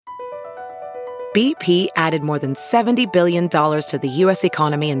BP added more than $70 billion to the U.S.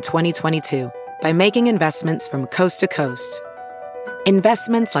 economy in 2022 by making investments from coast to coast.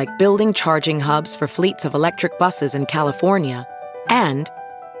 Investments like building charging hubs for fleets of electric buses in California and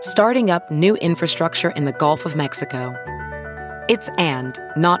starting up new infrastructure in the Gulf of Mexico. It's and,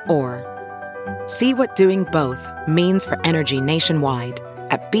 not or. See what doing both means for energy nationwide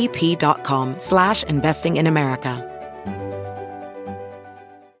at bp.com/investing in America.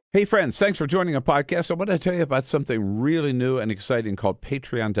 Hey friends, thanks for joining our podcast. I want to tell you about something really new and exciting called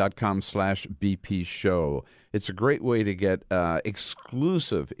patreon.com/BP show. It's a great way to get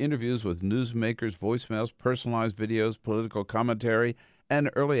exclusive interviews with newsmakers, voicemails, personalized videos, political commentary, and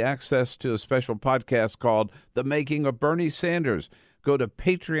early access to a special podcast called The Making of Bernie Sanders. Go to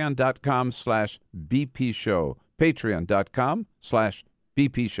patreon.com/BP show.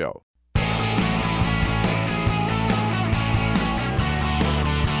 Patreon.com/BP show.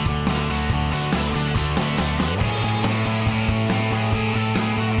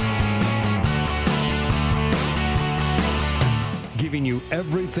 Giving you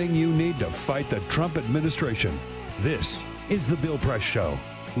everything you need to fight the Trump administration. This is The Bill Press Show,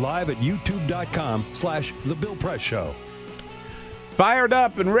 live at youtube.com/The Bill Press Show. Fired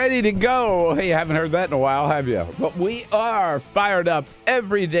up and ready to go. Hey, you haven't heard that in a while, have you? But we are fired up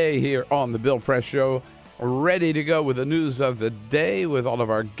every day here on The Bill Press Show, ready to go with the news of the day with all of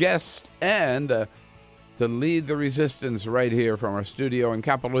our guests and to lead the resistance right here from our studio in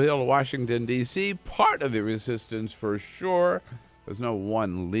Capitol Hill, Washington, D.C. Part of the resistance for sure. There's no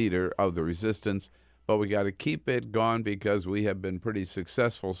one leader of the resistance, but we got to keep it going because we have been pretty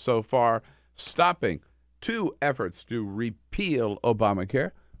successful so far, stopping 2 efforts to repeal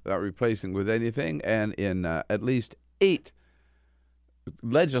Obamacare without replacing with anything, and in at least 8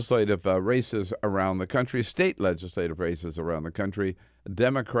 legislative races around the country, state legislative races around the country,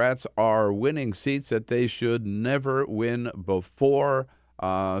 Democrats are winning seats that they should never win before.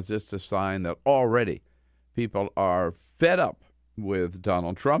 Just a sign that already people are fed up with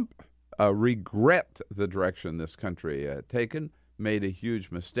Donald Trump, regret the direction this country had taken, made a huge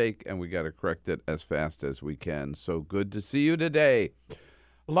mistake, and we got to correct it as fast as we can. So good to see you today.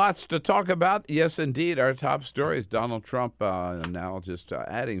 Lots to talk about. Yes, indeed. Our top story is Donald Trump now just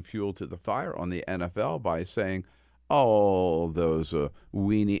adding fuel to the fire on the NFL by saying all those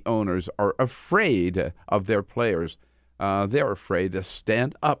weenie owners are afraid of their players. They're afraid to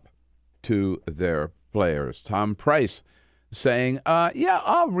stand up to their players. Tom Price saying,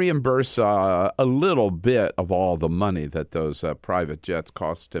 I'll reimburse a little bit of all the money that those private jets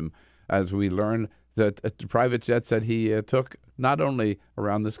cost him, as we learned that the private jets that he took not only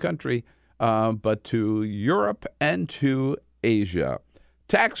around this country, but to Europe and to Asia.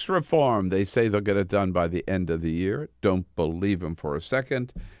 Tax reform, they say they'll get it done by the end of the year. Don't believe him for a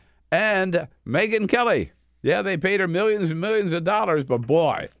second. And Megyn Kelly, yeah, they paid her millions and millions of dollars, but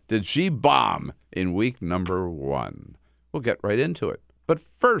boy, did she bomb in week number 1. We'll get right into it. But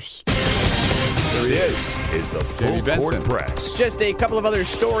first, There he is the Full Court Press. Just a couple of other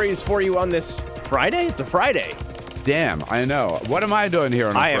stories for you on this Friday. It's a Friday. Damn, I know. What am I doing here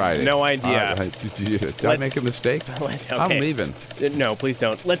on a Friday? I have no idea. Did I make a mistake? Okay. I'm leaving. No, please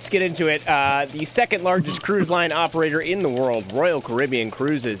don't. Let's get into it. The second largest cruise line operator in the world, Royal Caribbean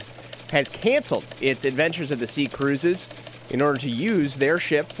Cruises, has canceled its Adventures of the Sea cruises in order to use their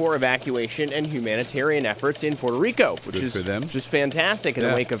ship for evacuation and humanitarian efforts in Puerto Rico, which Good is for them. just fantastic in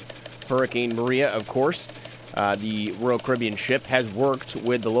the wake of Hurricane Maria, of course. The Royal Caribbean ship has worked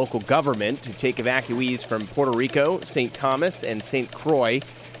with the local government to take evacuees from Puerto Rico, St. Thomas, and St. Croix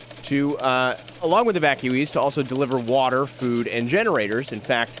to, along with evacuees, to also deliver water, food, and generators. In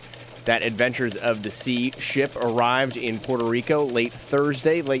fact, that Adventures of the Sea ship arrived in Puerto Rico late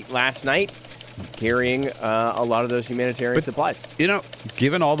last night, carrying a lot of those humanitarian supplies. You know,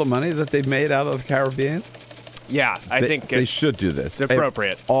 given all the money that they've made out of the Caribbean, yeah, I think they should do this. It's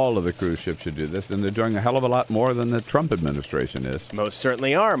appropriate. All of the cruise ships should do this, and they're doing a hell of a lot more than the Trump administration is. Most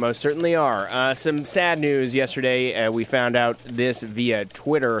certainly are. Some sad news yesterday. We found out this via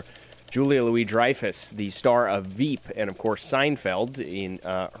Twitter. Julia Louis-Dreyfus, the star of Veep and, of course, Seinfeld in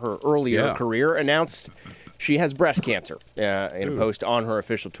her earlier career, announced she has breast cancer in a post on her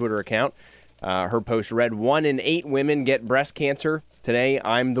official Twitter account. Her post read, 1 in 8 women get breast cancer. Today,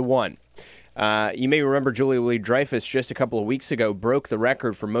 I'm the one. You may remember Julia Louis-Dreyfus just a couple of weeks ago broke the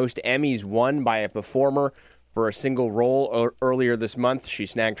record for most Emmys won by a performer for a single role. Earlier this month, she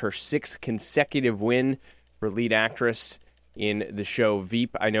snagged her 6th consecutive win for lead actress in the show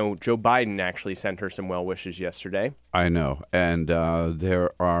Veep. I know Joe Biden actually sent her some well wishes yesterday. I know. And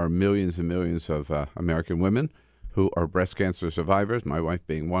there are millions and millions of American women who are breast cancer survivors, my wife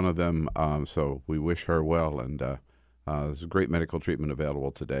being one of them. So we wish her well, and there's a great medical treatment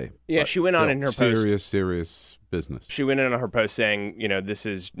available today. Yeah, But she went on in her post. Serious business. She went in on her post saying, this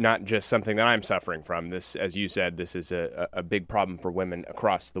is not just something that I'm suffering from. This, as you said, this is a big problem for women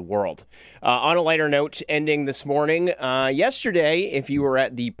across the world. On a lighter note, ending this morning, yesterday, if you were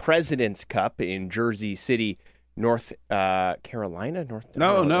at the President's Cup in Jersey City, North Carolina?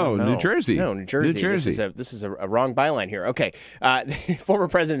 No, New Jersey. No, New Jersey. New Jersey. This is a wrong byline here. Okay. Former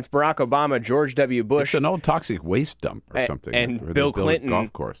Presidents Barack Obama, George W. Bush. It's an old toxic waste dump or something. And Bill Clinton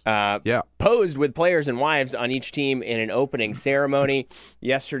golf course. posed with players and wives on each team in an opening ceremony.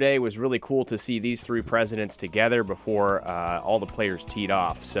 Yesterday was really cool to see these three presidents together before all the players teed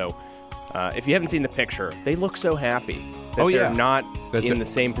off. So if you haven't seen the picture, they look so happy that they're not in the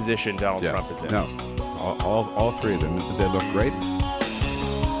same position Donald Trump is in. No. All three of them, they look great.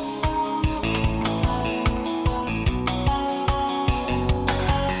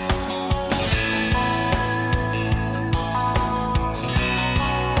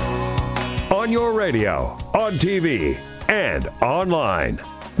 On your radio, on TV, and online.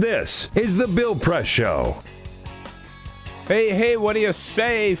 This is The Bill Press Show. Hey, what do you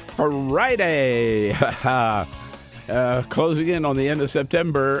say, Friday? Closing in on the end of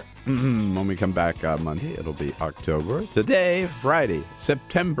September. When we come back on Monday, it'll be October. Today, Friday,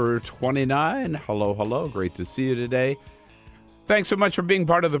 September 29. Hello. Great to see you today. Thanks so much for being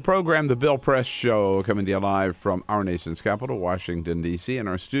part of the program, The Bill Press Show, coming to you live from our nation's capital, Washington, D.C., and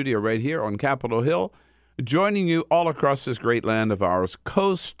our studio right here on Capitol Hill, joining you all across this great land of ours,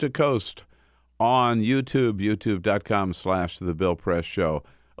 coast to coast, on YouTube, youtube.com/The Bill Press Show.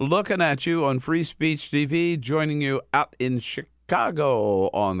 Looking at you on Free Speech TV, joining you out in Chicago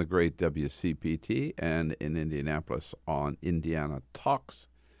on the great WCPT, and in Indianapolis on Indiana Talks.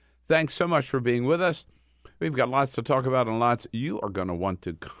 Thanks so much for being with us. We've got lots to talk about and lots you are going to want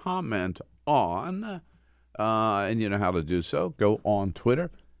to comment on, and you know how to do so. Go on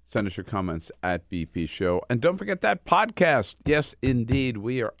Twitter. Send us your comments at BP Show. And don't forget that podcast. Yes, indeed,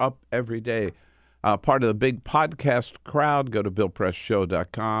 we are up every day. Part of the big podcast crowd. Go to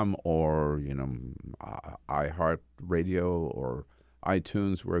BillPressShow.com or, iHeartRadio or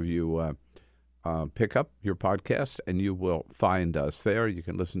iTunes, wherever you pick up your podcast, and you will find us there. You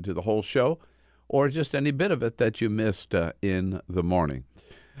can listen to the whole show or just any bit of it that you missed in the morning.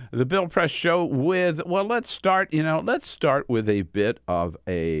 The Bill Press Show let's start with a bit of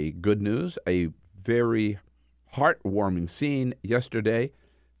a good news, a very heartwarming scene yesterday.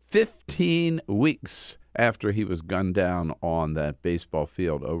 15 weeks after he was gunned down on that baseball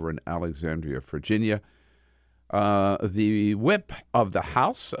field over in Alexandria, Virginia, the whip of the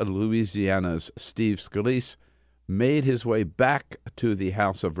House, Louisiana's Steve Scalise, made his way back to the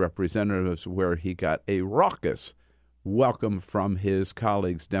House of Representatives, where he got a raucous welcome from his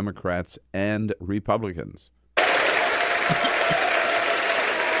colleagues, Democrats and Republicans.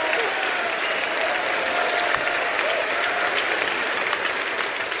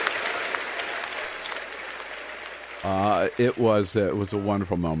 It was a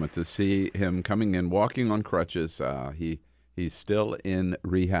wonderful moment to see him coming in, walking on crutches. He's still in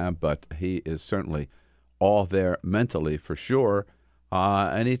rehab, but he is certainly all there mentally for sure.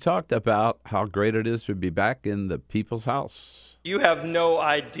 And he talked about how great it is to be back in the People's House. You have no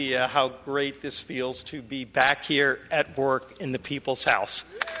idea how great this feels to be back here at work in the People's House.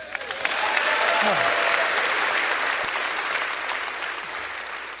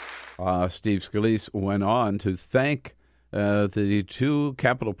 Steve Scalise went on to thank the two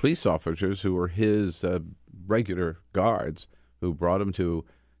Capitol Police officers who were his regular guards who brought him to,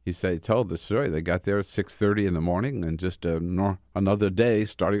 told the story. They got there at 6:30 in the morning, and just another day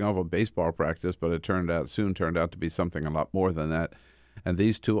starting off a baseball practice, but it soon turned out to be something a lot more than that. And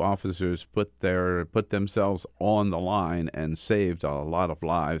these two officers put themselves on the line and saved a lot of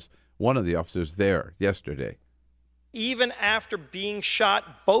lives. One of the officers there yesterday, even after being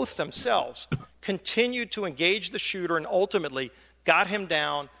shot, both themselves continued to engage the shooter and ultimately got him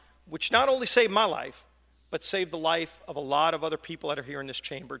down, which not only saved my life, but saved the life of a lot of other people that are here in this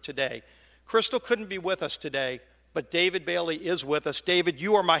chamber today. Crystal couldn't be with us today, but David Daley is with us. David,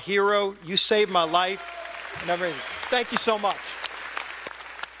 you are my hero. You saved my life. And everything. Thank you so much.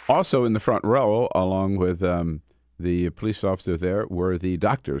 Also in the front row, along with the police officer there, were the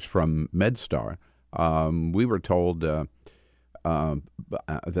doctors from MedStar. We were told that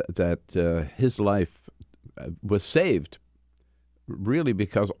his life was saved really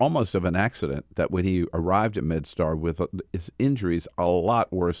because almost of an accident, that when he arrived at MedStar with his injuries a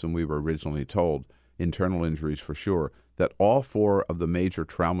lot worse than we were originally told, internal injuries for sure, that all four of the major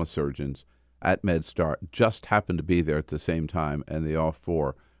trauma surgeons at MedStar just happened to be there at the same time, and they all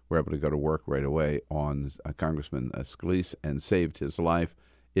four were able to go to work right away on Congressman Scalise and saved his life.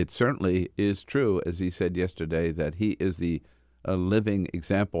 It certainly is true, as he said yesterday, that he is the living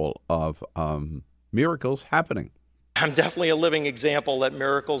example of miracles happening. I'm definitely a living example that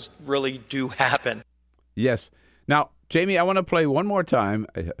miracles really do happen. Yes. Now, Jamie, I want to play one more time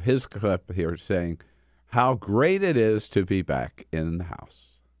his clip here saying how great it is to be back in the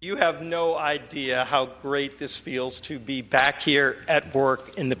House. You have no idea how great this feels to be back here at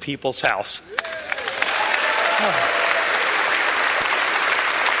work in the People's House.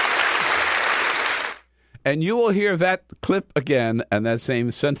 And you will hear that clip again and that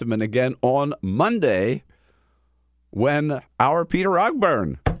same sentiment again on Monday when our Peter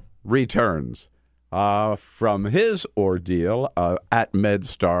Ogburn returns from his ordeal at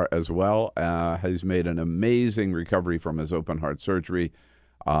MedStar as well. He's made an amazing recovery from his open heart surgery.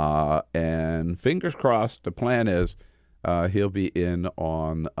 And fingers crossed, the plan is he'll be in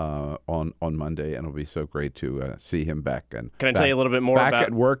on Monday, and it'll be so great to see him back. And can I tell you a little bit more back about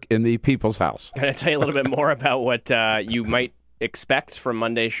at work in the People's House? Can I tell you a little bit more about what you might expect from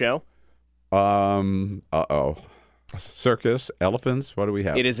Monday's show? Circus, elephants. What do we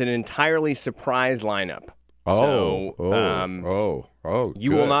have? It is an entirely surprise lineup. You good.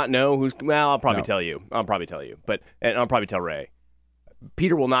 Will not know who's. Well, I'll probably tell you. And I'll probably tell Ray.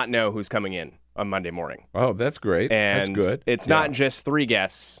 Peter will not know who's coming in on Monday morning. Oh, that's great. And that's good. It's not just 3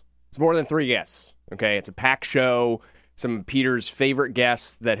 guests. It's more than 3 guests. Okay, it's a packed show. Some of Peter's favorite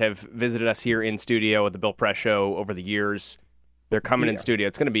guests that have visited us here in studio at the Bill Press Show over the years. They're coming in studio.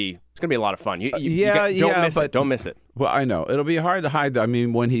 It's gonna be a lot of fun. Don't miss it. Well, I know it'll be hard to hide. I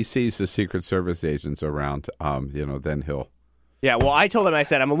mean, when he sees the Secret Service agents around, then he'll. Yeah, well, I told him, I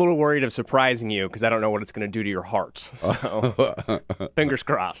said, I'm a little worried of surprising you because I don't know what it's going to do to your heart. So, fingers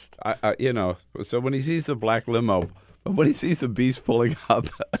crossed. So when he sees the black limo, when he sees the beast pulling up,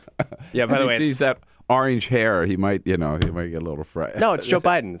 yeah. By the way, he sees that orange hair, he might get a little frightened. No, it's Joe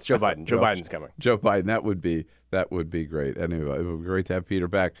Biden. It's Joe Biden. Joe Biden's coming. Joe Biden. That would be great. Anyway, it would be great to have Peter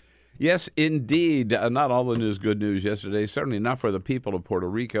back. Yes, indeed. Not all the news good news yesterday. Certainly not for the people of Puerto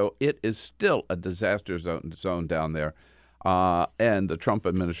Rico. It is still a disaster zone down there. And the Trump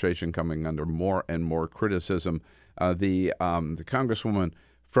administration coming under more and more criticism. The Congresswoman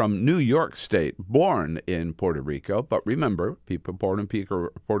from New York State, born in Puerto Rico, but remember, people born in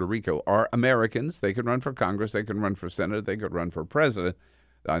Puerto Rico are Americans. They can run for Congress, they can run for Senate, they could run for president.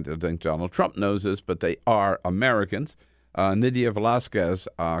 I don't think Donald Trump knows this, but they are Americans. Nydia Velázquez,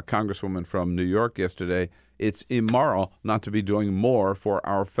 Congresswoman from New York yesterday, it's immoral not to be doing more for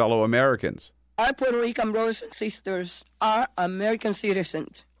our fellow Americans. Our Puerto Rican brothers and sisters are American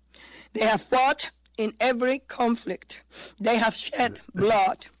citizens. They have fought in every conflict. They have shed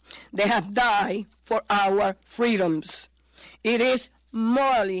blood. They have died for our freedoms. It is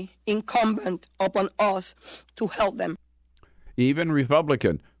morally incumbent upon us to help them. Even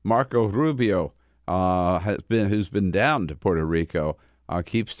Republican Marco Rubio, who's been down to Puerto Rico,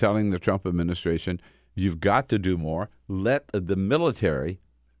 keeps telling the Trump administration, you've got to do more. Let the military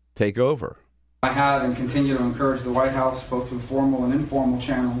take over. I have and continue to encourage the White House, both through formal and informal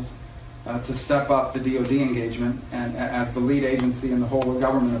channels, to step up the DoD engagement and as the lead agency in the whole of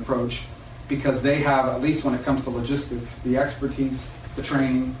government approach, because they have, at least when it comes to logistics, the expertise, the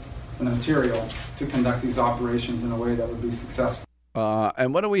training, and the material to conduct these operations in a way that would be successful.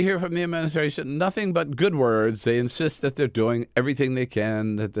 And what do we hear from the administration? Nothing but good words. They insist that they're doing everything they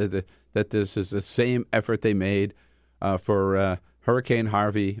can, that this is the same effort they made for Hurricane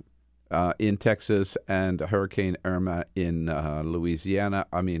Harvey in Texas and Hurricane Irma in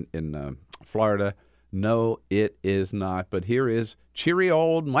Florida. No, it is not. But here is cheery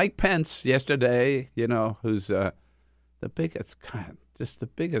old Mike Pence yesterday, who's the biggest,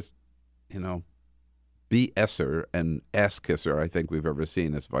 BSer and ass-kisser I think we've ever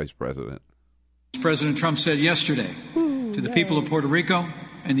seen as vice president. President Trump said yesterday to the people of Puerto Rico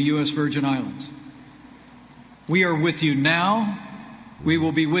and the U.S. Virgin Islands, we are with you now. We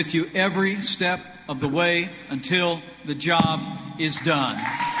will be with you every step of the way until the job is done.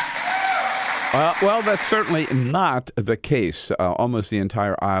 Well, that's certainly not the case. Almost the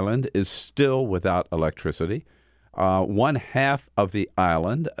entire island is still without electricity. 1/2 of the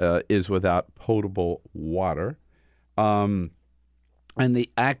island is without potable water. And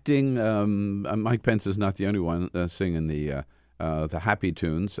the acting, Mike Pence is not the only one singing the happy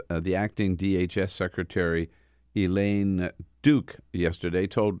tunes. The acting DHS Secretary Elaine Duke yesterday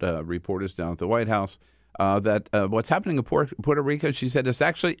told reporters down at the White House that what's happening in Puerto Rico, she said, is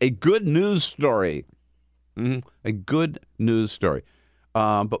actually a good news story. A good news story.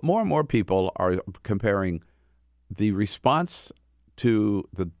 But more and more people are comparing the response to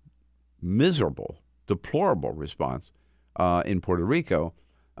the miserable, deplorable response in Puerto Rico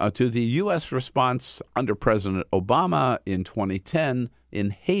to the U.S. response under President Obama in 2010 in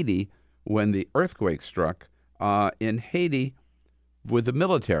Haiti when the earthquake struck in Haiti with the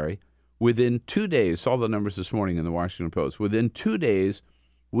military. Within 2 days, saw the numbers this morning in the Washington Post, within 2 days,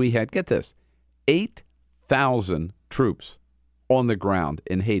 we had, get this, 8,000 troops on the ground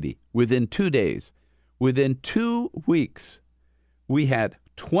in Haiti. Within 2 days. Within 2 weeks, we had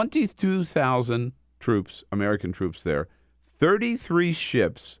 22,000 troops, American troops there, 33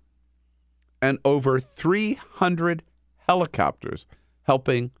 ships, and over 300 helicopters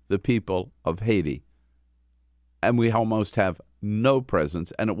helping the people of Haiti. And we almost have no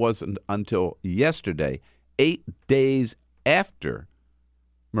presence, and it wasn't until yesterday, 8 days after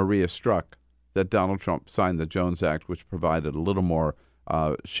Maria struck, that Donald Trump signed the Jones Act, which provided a little more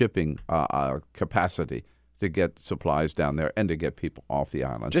shipping capacity to get supplies down there and to get people off the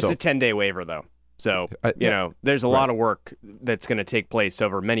island. Just a 10-day waiver, though. So, there's a lot of work that's going to take place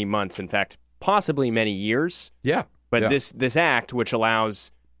over many months, in fact, possibly many years. Yeah. But this act, which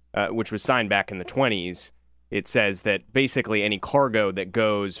allows, which was signed back in the 1920s, it says that basically any cargo that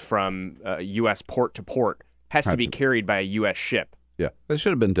goes from U.S. port to port has to be carried by a U.S. ship. Yeah, that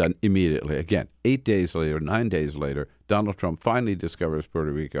should have been done immediately. Again, 8 days later, 9 days later, Donald Trump finally discovers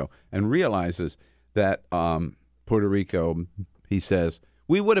Puerto Rico and realizes that Puerto Rico, he says,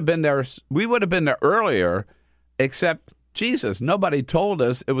 we would have been there earlier, except, Jesus, nobody told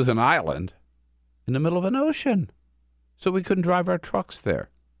us it was an island in the middle of an ocean, so we couldn't drive our trucks there.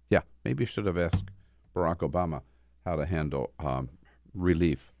 Yeah, maybe you should have asked Barack Obama how to handle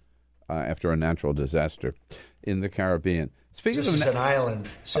relief after a natural disaster in the Caribbean. This is an island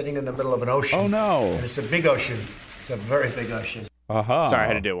sitting in the middle of an ocean. Oh, no. And it's a big ocean. It's a very big ocean. Uh-huh. Sorry, I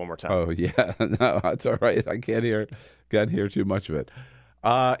had to do it one more time. Oh, yeah. No, that's all right. I can't hear too much of it.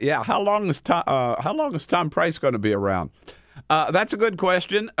 How long is Tom Price going to be around? That's a good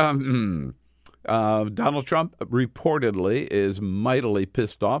question. Donald Trump reportedly is mightily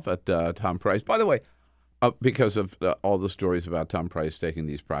pissed off at Tom Price. By the way, because of all the stories about Tom Price taking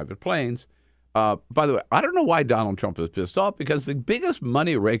these private planes. By the way, I don't know why Donald Trump is pissed off, because the biggest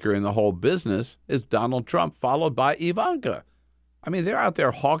money raker in the whole business is Donald Trump, followed by Ivanka. I mean, they're out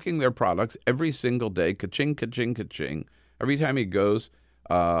there hawking their products every single day, ka-ching, ka-ching, ka-ching. Every time he goes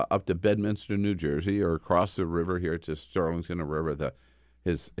up to Bedminster, New Jersey, or across the river here to Sterlington, or wherever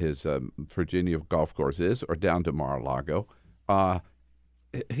his Virginia golf course is, or down to Mar-a-Lago,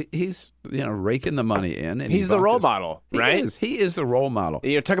 he's raking the money in. And he's the role model, right? He is the role model.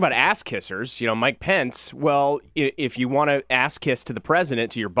 Talk about ass kissers. Mike Pence. Well, if you want to ass kiss to the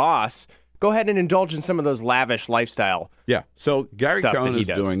president, to your boss, go ahead and indulge in some of those lavish lifestyle. Yeah. So Gary Cohn is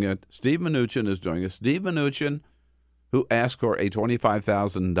does. doing it. Steve Mnuchin is doing it. Steve Mnuchin, who asked for a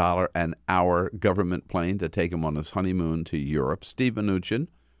 $25,000 an hour government plane to take him on his honeymoon to Europe. Steve Mnuchin,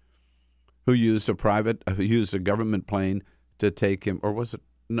 who used a government plane to take him, or was it?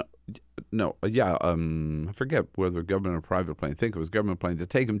 I forget whether government or private plane. I think it was government plane to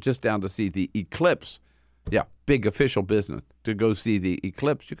take him just down to see the eclipse. Yeah, big official business to go see the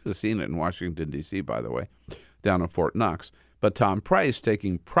eclipse. You could have seen it in Washington, D.C., by the way, down in Fort Knox. But Tom Price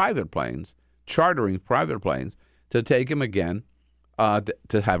taking private planes, chartering private planes to take him again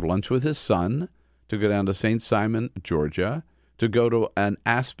to have lunch with his son, to go down to St. Simon, Georgia, to go to an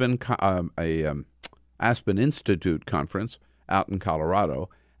Aspen Institute conference out in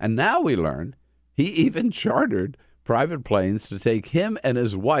Colorado. And now we learn he even chartered private planes to take him and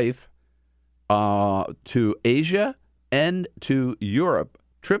his wife to Asia and to Europe.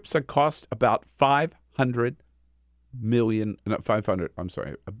 Trips that cost about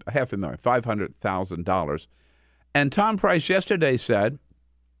 $500,000. And Tom Price yesterday said,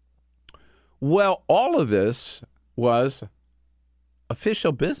 well, all of this was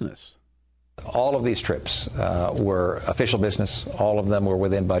official business. All of these trips were official business. All of them were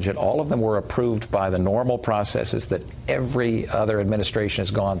within budget. All of them were approved by the normal processes that every other administration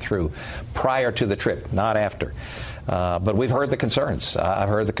has gone through prior to the trip, not after. But we've heard the concerns. I've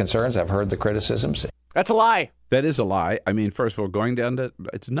heard the concerns. I've heard the criticisms. That's a lie. That is a lie. I mean, first of all,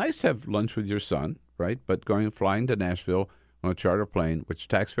 it's nice to have lunch with your son, right? But flying to Nashville on a charter plane, which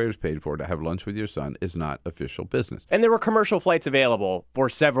taxpayers paid for, to have lunch with your son is not official business. And there were commercial flights available for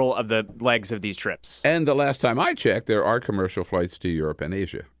several of the legs of these trips. And the last time I checked, there are commercial flights to Europe and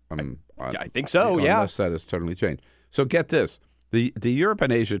Asia. I think so, yeah. Unless that has totally changed. So get this. The Europe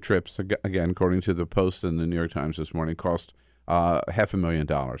and Asia trips, again, according to the Post and the New York Times this morning, cost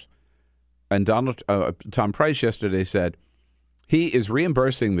 $500,000. And Tom Price yesterday said He is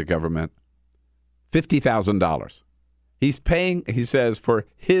reimbursing the government $50,000. He's paying, he says, for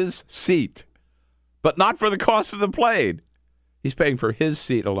his seat, but not for the cost of the plane. He's paying for his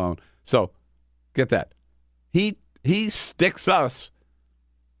seat alone. So, get that. He sticks us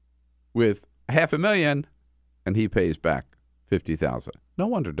with $500,000, and he pays back $50,000. No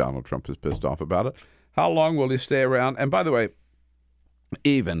wonder Donald Trump is pissed off about it. How long will he stay around? And by the way,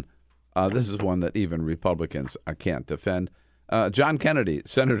 even this is one that even Republicans can't defend. John Kennedy,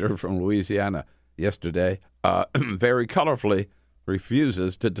 senator from Louisiana, yesterday, very colorfully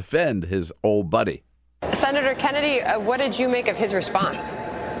refuses to defend his old buddy. Senator Kennedy, what did you make of his response?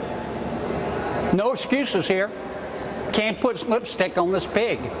 No excuses here. Can't put lipstick on this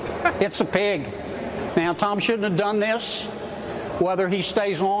pig. It's a pig. Now, Tom shouldn't have done this. Whether he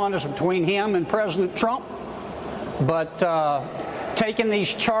stays on is between him and President Trump. But taking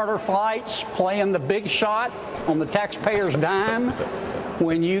these charter flights, playing the big shot on the taxpayer's dime,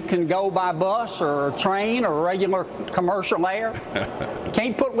 when you can go by bus or train or regular commercial air,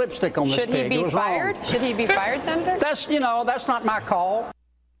 can't put lipstick on this pig. Should he be fired? Should he be fired, Senator? That's not my call.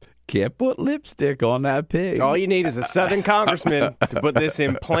 Can't put lipstick on that pig. All you need is a Southern congressman to put this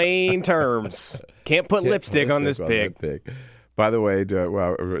in plain terms. Can't put lipstick on this pig. By the way,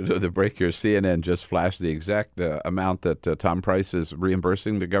 the break here, CNN just flashed the exact amount that Tom Price is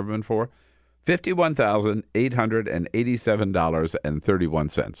reimbursing the government for.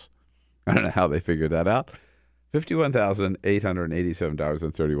 $51,887.31. I don't know how they figured that out.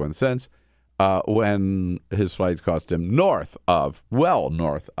 $51,887.31 when his flights cost him well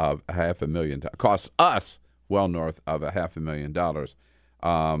north of $500,000. Cost us well north of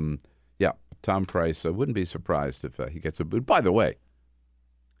 $500,000. Yeah, Tom Price, wouldn't be surprised if he gets a boot. By the way,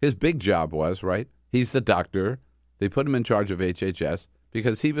 his big job was, right, he's the doctor. They put him in charge of HHS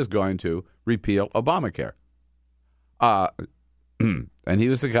because he was going to repeal Obamacare. And he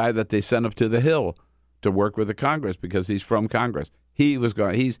was the guy that they sent up to the Hill to work with the Congress because he's from Congress. He was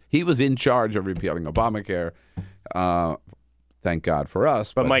in charge of repealing Obamacare. Thank God for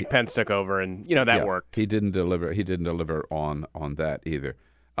us. But Mike Pence took over, and that worked. He didn't deliver. He didn't deliver on that either.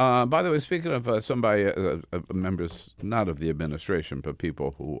 By the way, speaking of somebody, members not of the administration, but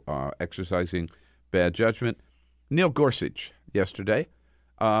people who are exercising bad judgment, Neil Gorsuch yesterday,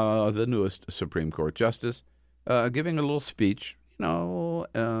 the newest Supreme Court justice, giving a little speech. Once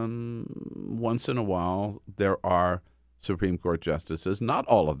in a while there are Supreme Court justices, not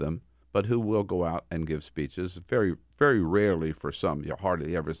all of them, but who will go out and give speeches. Very, very rarely for some. You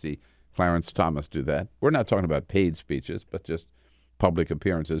hardly ever see Clarence Thomas do that. We're not talking about paid speeches, but just public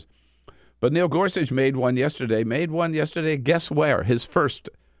appearances. But Neil Gorsuch made one yesterday. Guess where? His first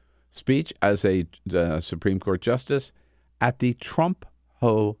speech as a Supreme Court justice at the Trump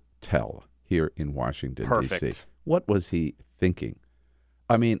Hotel here in Washington, D.C. What was he thinking?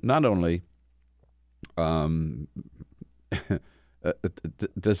 I mean, not only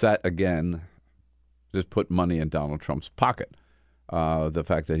does that, again, just put money in Donald Trump's pocket, the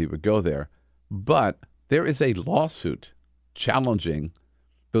fact that he would go there, but there is a lawsuit challenging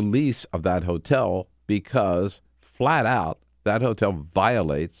the lease of that hotel because, flat out, that hotel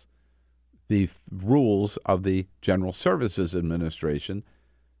violates the rules of the General Services Administration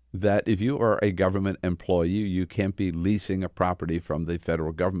that if you are a government employee, you can't be leasing a property from the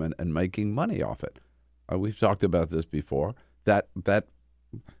federal government and making money off it. We've talked about this before. That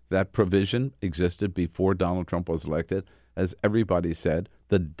provision existed before Donald Trump was elected. As everybody said,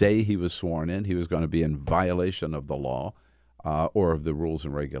 the day he was sworn in, he was going to be in violation of the law or of the rules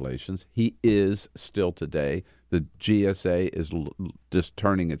and regulations. He is still today. The GSA is just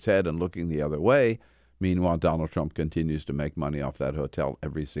turning its head and looking the other way. Meanwhile, Donald Trump continues to make money off that hotel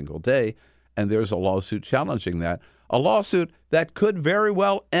every single day. And there's a lawsuit challenging that. A lawsuit that could very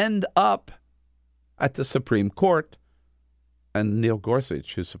well end up at the Supreme Court. And Neil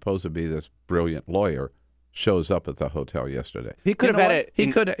Gorsuch, who's supposed to be this brilliant lawyer, shows up at the hotel yesterday. He could have had it.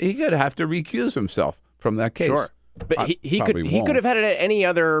 He could have to recuse himself from that case. Sure. But he could have had it at any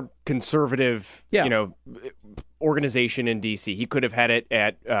other conservative, organization in D.C. He could have had it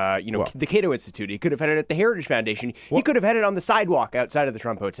at, the Cato Institute. He could have had it at the Heritage Foundation. He could have had it on the sidewalk outside of the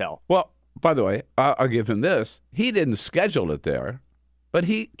Trump Hotel. Well, by the way, I'll give him this. He didn't schedule it there, but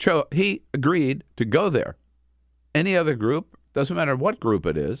he agreed to go there. Any other group, doesn't matter what group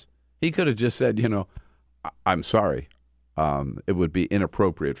it is, he could have just said, I'm sorry. It would be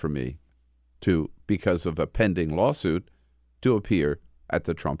inappropriate for me to, because of a pending lawsuit, to appear at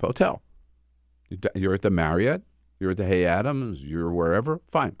the Trump Hotel. You're at the Marriott, you're at the Hay Adams, you're wherever,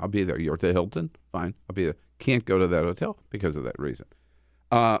 fine, I'll be there. You're at the Hilton, fine, I'll be there. Can't go to that hotel because of that reason.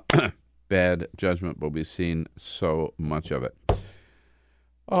 bad judgment, but we've seen so much of it.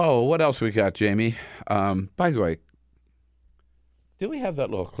 Oh, what else we got, Jamie? By the way, do we have that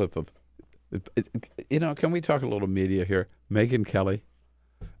little clip of, can we talk a little media here? Megyn Kelly.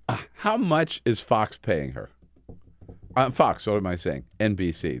 How much is Fox paying her? Fox, what am I saying?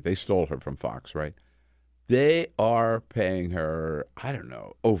 NBC. They stole her from Fox, right? They are paying her, I don't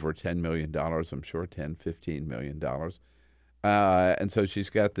know, over $10 million, I'm sure, $10-15 million. And so she's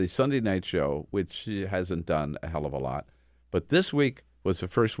got the Sunday night show, which she hasn't done a hell of a lot. But this week was the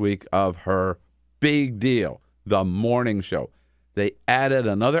first week of her big deal, the morning show. They added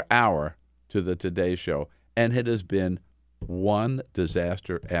another hour to the Today Show, and it has been one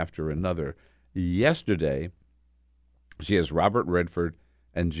disaster after another. Yesterday, she has Robert Redford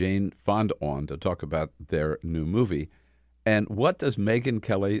and Jane Fonda on to talk about their new movie. And what does Megyn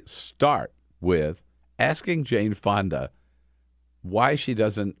Kelly start with? Asking Jane Fonda why she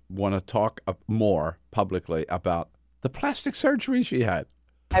doesn't want to talk more publicly about the plastic surgery she had.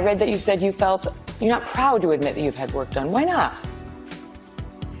 I read that you said you're not proud to admit that you've had work done. Why not?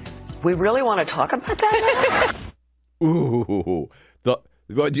 We really want to talk about that? Ooh,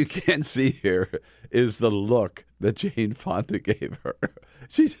 what you can't see here is the look that Jane Fonda gave her.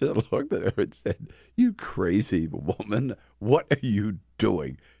 She just looked at her and said, "You crazy woman, what are you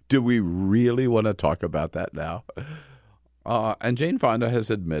doing? Do we really want to talk about that now?" And Jane Fonda has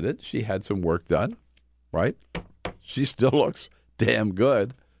admitted she had some work done, right? She still looks damn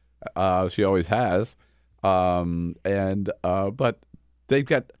good. She always has. But they've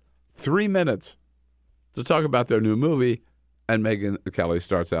got 3 minutes to talk about their new movie, and Megyn Kelly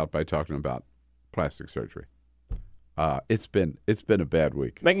starts out by talking about plastic surgery. It's been a bad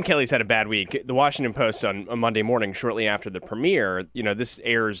week. Megyn Kelly's had a bad week. The Washington Post on Monday morning, shortly after the premiere, this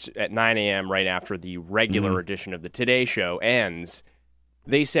airs at 9 a.m. right after the regular edition of the Today Show ends.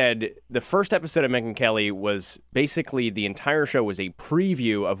 They said the first episode of Megyn Kelly was basically the entire show was a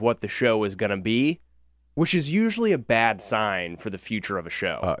preview of what the show was going to be, which is usually a bad sign for the future of a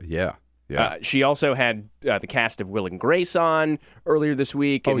show. Yeah. She also had the cast of Will and Grace on earlier this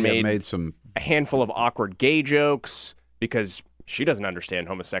week and made a handful of awkward gay jokes because she doesn't understand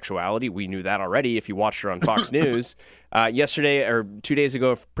homosexuality. We knew that already if you watched her on Fox News. Yesterday, or 2 days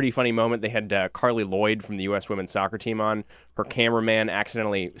ago, a pretty funny moment, they had Carly Lloyd from the U.S. women's soccer team on. Her cameraman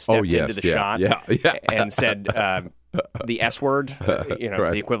accidentally stepped into the shot and said the S word, right,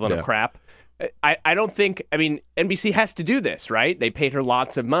 the equivalent of crap. I don't think, NBC has to do this, right? They paid her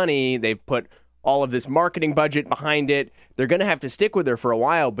lots of money. They've put all of this marketing budget behind it. They're going to have to stick with her for a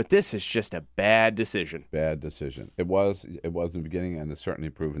while, but this is just a bad decision. Bad decision. It was in the beginning, and it's certainly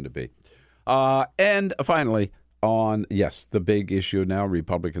proven to be. And finally, the big issue now,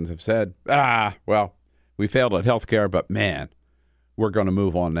 Republicans have said, we failed at health care, but man, we're going to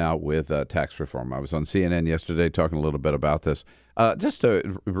move on now with tax reform. I was on CNN yesterday talking a little bit about this. Just a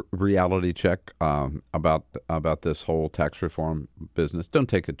reality check about this whole tax reform business. Don't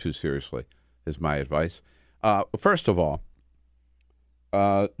take it too seriously, is my advice. First of all,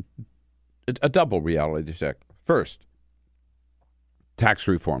 a double reality check. First, tax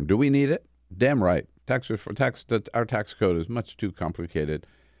reform. Do we need it? Damn right. Our tax code is much too complicated.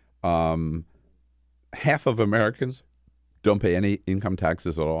 Half of Americans don't pay any income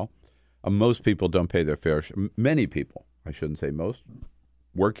taxes at all. Most people don't pay their fair share. Many people, I shouldn't say most,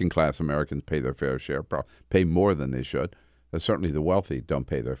 working class Americans pay their fair share, pay more than they should. Certainly the wealthy don't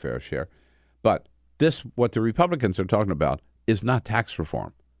pay their fair share. But what the Republicans are talking about is not tax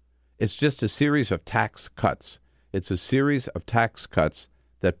reform. It's just a series of tax cuts. It's a series of tax cuts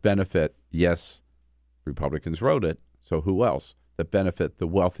that benefit, yes, Republicans wrote it, so who else, that benefit the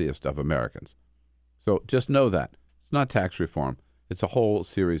wealthiest of Americans. So just know that. It's not tax reform. It's a whole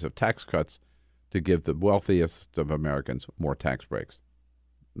series of tax cuts to give the wealthiest of Americans more tax breaks.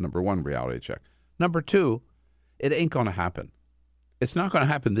 Number one, reality check. Number two, it ain't going to happen. It's not going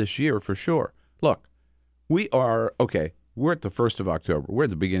to happen this year for sure. Look, we're at the 1st of October. We're at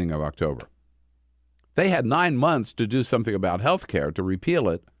the beginning of October. They had 9 months to do something about health care, to repeal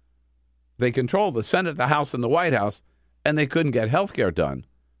it. They control the Senate, the House, and the White House, and they couldn't get health care done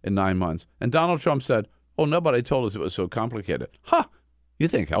in 9 months. And Donald Trump said, nobody told us it was so complicated. You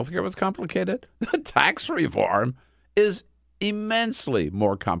think health care was complicated? The tax reform is immensely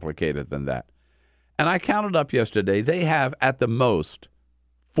more complicated than that. And I counted up yesterday, they have at the most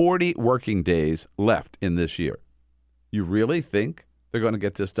 40 working days left in this year. You really think they're going to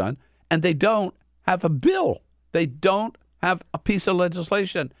get this done? And they don't have a bill. They don't have a piece of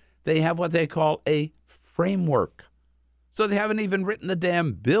legislation. They have what they call a framework. So they haven't even written the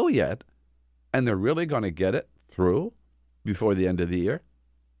damn bill yet. And they're really going to get it through before the end of the year?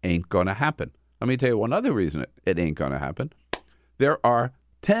 ain't going to happen. Let me tell you one other reason it ain't going to happen. There are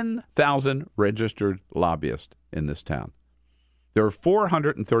 10,000 registered lobbyists in this town. There are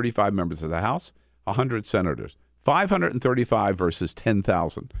 435 members of the House, 100 senators, 535 versus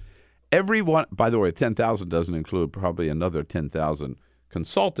 10,000. Everyone, by the way, 10,000 doesn't include probably another 10,000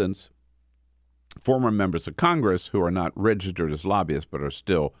 consultants, former members of Congress who are not registered as lobbyists but are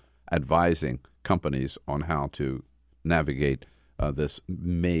still advising companies on how to navigate this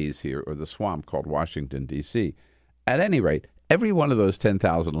maze here, or the swamp called Washington, D.C. At any rate, every one of those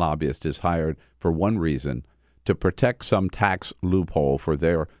 10,000 lobbyists is hired for one reason: to protect some tax loophole for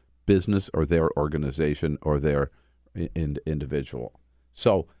their business or their organization or their individual.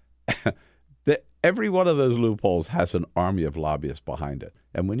 So every one of those loopholes has an army of lobbyists behind it.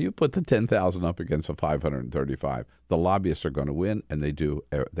 And when you put the 10,000 up against the 535, the lobbyists are going to win, and they do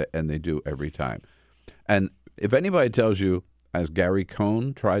every time. And if anybody tells you, as Gary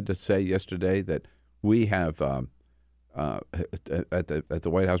Cohn tried to say yesterday, that we have at the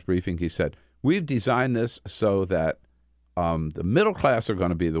White House briefing, he said, we've designed this so that the middle class are going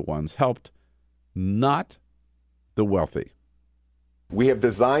to be the ones helped, not the wealthy. We have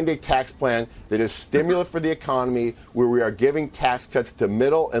designed a tax plan that is stimulus for the economy, where we are giving tax cuts to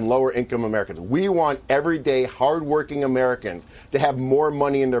middle and lower income Americans. We want everyday hardworking Americans to have more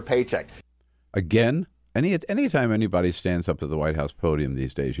money in their paycheck. Again, anytime anybody stands up to the White House podium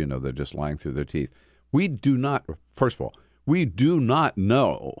these days, you know they're just lying through their teeth. We do not, first of all, we do not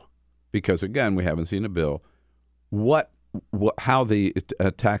know, because again, we haven't seen a bill, how the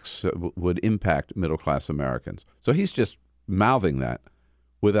tax would impact middle-class Americans. So he's just mouthing that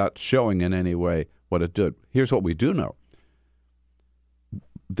without showing in any way what it did. Here's what we do know: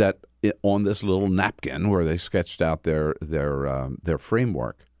 that on this little napkin where they sketched out their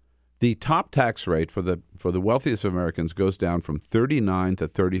framework, the top tax rate for the wealthiest Americans goes down from 39% to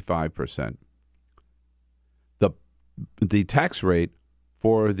 35%. The tax rate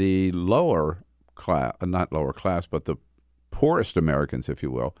for the lower class, not lower class, but the poorest Americans, if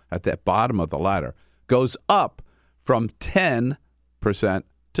you will, at that bottom of the ladder, goes up from 10%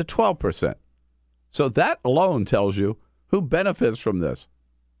 to 12%. So that alone tells you who benefits from this.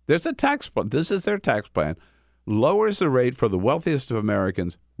 There's a tax plan. This is their tax plan. Lowers the rate for the wealthiest of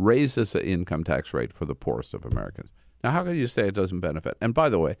Americans, raises the income tax rate for the poorest of Americans. Now, how can you say it doesn't benefit? And by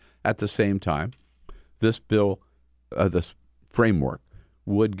the way, at the same time, this bill, this framework,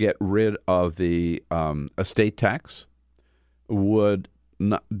 would get rid of the estate tax, would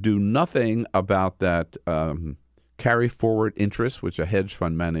do nothing about that carry forward interest, which a hedge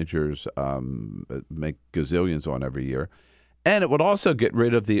fund managers make gazillions on every year. And it would also get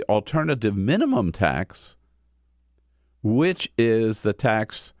rid of the alternative minimum tax, which is the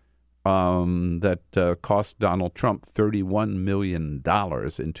tax that cost Donald Trump $31 million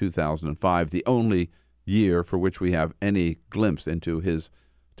in 2005, the only year for which we have any glimpse into his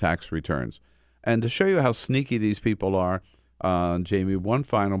tax returns. And to show you how sneaky these people are, Jamie, one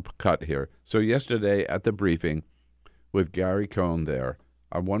final cut here. So yesterday at the briefing with Gary Cohn there,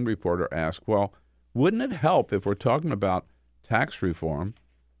 one reporter asked, well, wouldn't it help if we're talking about tax reform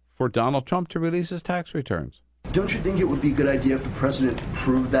for Donald Trump to release his tax returns? Don't you think it would be a good idea if the president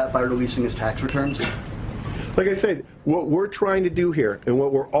proved that by releasing his tax returns? Like I said, what we're trying to do here, and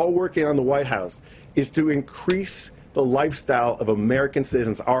what we're all working on in the White House, is to increase the lifestyle of American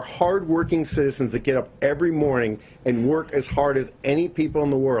citizens, our hardworking citizens that get up every morning and work as hard as any people in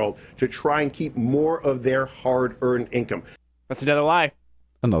the world to try and keep more of their hard-earned income. That's another lie.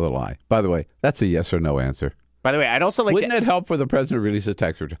 Another lie. By the way, that's a yes or no answer. By the way, I'd also like Wouldn't it help for the president to release his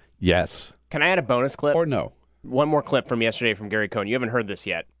tax return? Yes. Can I add a bonus clip? Or no? One more clip from yesterday from Gary Cohn. You haven't heard this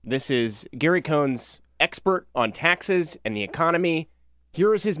yet. This is Gary Cohn's expert on taxes and the economy.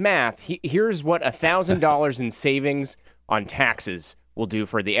 Here is his math. Here's what $1,000 in savings on taxes will do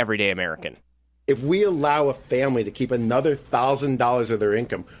for the everyday American. If we allow a family to keep another $1,000 of their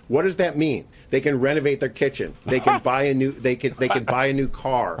income, what does that mean? They can renovate their kitchen. They can buy a new. They can buy a new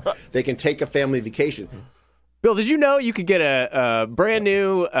car. They can take a family vacation. Bill, did you know you could get a brand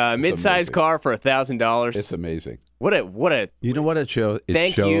new mid-sized car for $1,000? It's amazing. What a you know what it shows?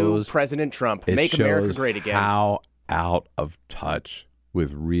 Thank you, President Trump. Make America great again. How out of touch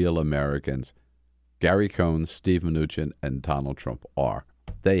with real Americans Gary Cohn, Steve Mnuchin, and Donald Trump are.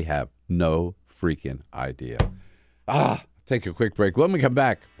 They have no freaking idea. Take a quick break. When we come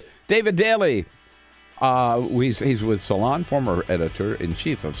back, David Daley. He's with Salon, former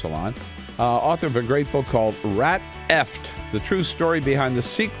editor-in-chief of Salon, author of a great book called Rat Effed, the true story behind the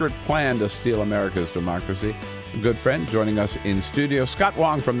secret plan to steal America's democracy. A good friend joining us in studio. Scott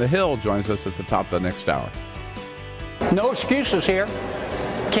Wong from The Hill joins us at the top of the next hour. No excuses here.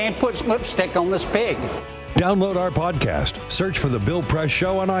 Can't put lipstick on this pig. Download our podcast, search for The Bill Press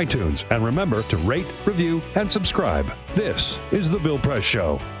Show on iTunes, and remember to rate, review, and subscribe. This is The Bill Press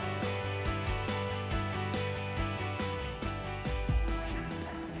Show.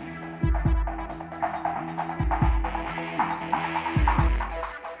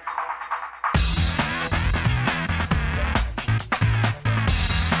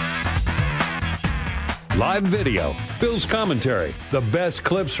 Live video, Bill's commentary, the best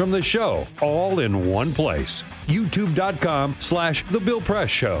clips from the show, all in one place. YouTube.com/The Bill Press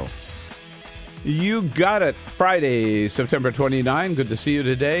Show. You got it. Friday, September 29. Good to see you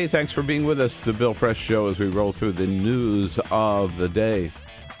today. Thanks for being with us, The Bill Press Show, as we roll through the news of the day.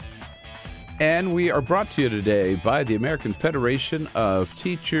 And we are brought to you today by the American Federation of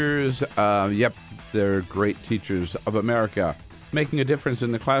Teachers. Yep, they're great teachers of America, making a difference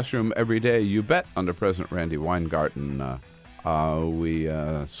in the classroom every day, you bet, under President Randy Weingarten. We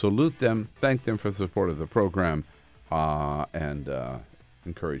salute them, thank them for the support of the program, and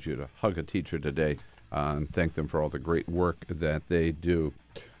encourage you to hug a teacher today and thank them for all the great work that they do.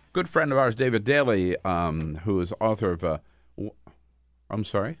 Good friend of ours, David Daley, who is author of... I'm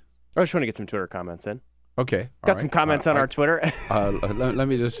sorry? I just want to get some Twitter comments in. Okay. Got some comments on our Twitter. Let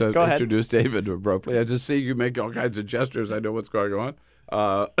me just introduce David abruptly. I just see you make all kinds of gestures. I know what's going on.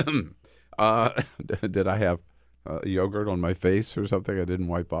 Did I have yogurt on my face or something I didn't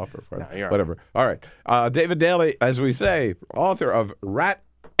wipe off? Or No, you're whatever. All right. David Daley, as we say, author of Rat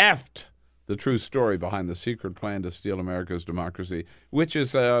Effed, the true story behind the secret plan to steal America's democracy, which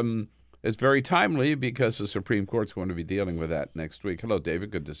is... It's very timely because the Supreme Court's going to be dealing with that next week. Hello, David.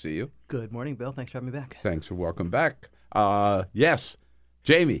 Good to see you. Good morning, Bill. Thanks for having me back. Thanks for welcome back. Yes,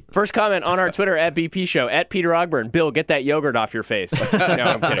 Jamie. First comment on our Twitter, at BP Show, at Peter Ogburn. Bill, get that yogurt off your face. No,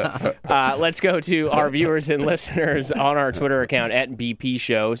 I'm kidding. Let's go to our viewers and listeners on our Twitter account, at BP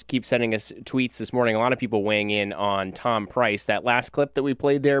Show. Keep sending us tweets this morning. A lot of people weighing in on Tom Price. That last clip that we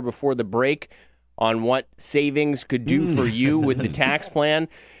played there before the break on what savings could do for you with the tax plan.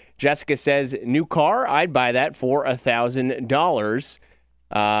 Jessica says, new car, I'd buy that for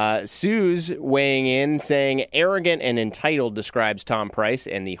 $1,000. Sue's weighing in, saying, arrogant and entitled describes Tom Price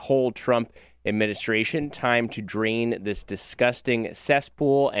and the whole Trump administration. Time to drain this disgusting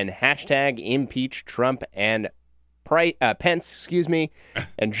cesspool and hashtag impeach Trump and Pence,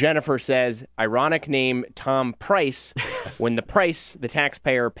 And Jennifer says, ironic name Tom Price when the price the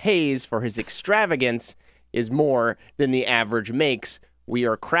taxpayer pays for his extravagance is more than the average makes. We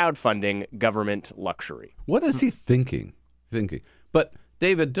are crowdfunding government luxury. What is he thinking? But,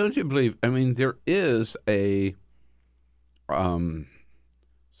 David, don't you believe, there is a sort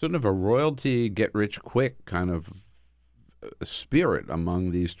of a royalty get-rich-quick kind of spirit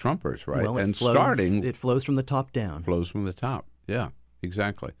among these Trumpers, right? Well, it flows from the top down. Flows from the top, yeah,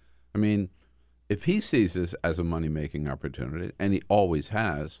 exactly. If he sees this as a money-making opportunity, and he always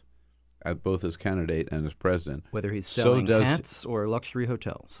has, both as candidate and as president. Whether he's selling hats or luxury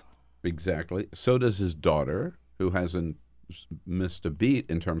hotels. Exactly. So does his daughter, who hasn't missed a beat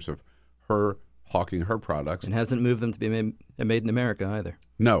in terms of her hawking her products. And hasn't moved them to be made in America either.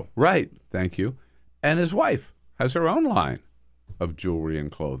 No. Right. Thank you. And his wife has her own line of jewelry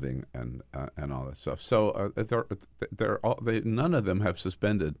and clothing and all that stuff. So none of them have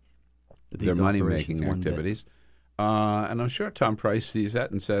suspended their money-making activities. And I'm sure Tom Price sees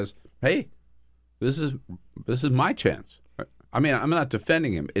that and says, hey, this is my chance. I'm not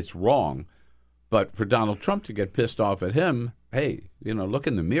defending him. It's wrong. But for Donald Trump to get pissed off at him, hey, look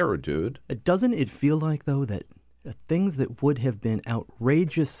in the mirror, dude. Doesn't it feel like, though, that things that would have been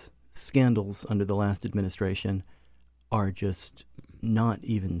outrageous scandals under the last administration are just not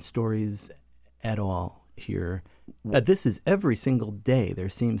even stories at all here? This is every single day there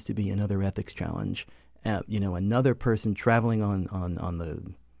seems to be another ethics challenge. Another person traveling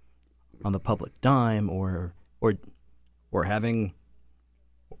on the public dime, or having,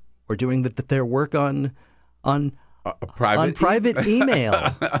 or doing their work on private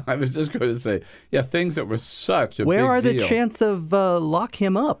email. I was just going to say, things that were such a Where big are deal. the chance of lock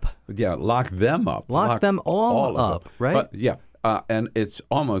him up? Yeah, lock them up. Lock them all up, right? But, and it's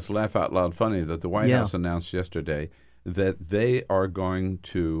almost laugh out loud funny that the White House announced yesterday that they are going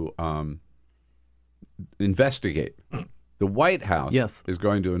to investigate. The White House is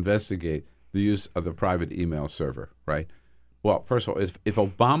going to investigate the use of the private email server, right? Well, first of all, if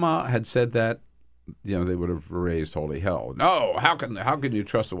Obama had said that, they would have raised holy hell. No, how can you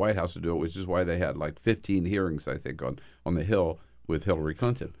trust the White House to do it? Which is why they had like 15 hearings, I think, on the Hill with Hillary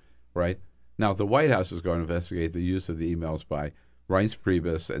Clinton, right? Now, the White House is going to investigate the use of the emails by Reince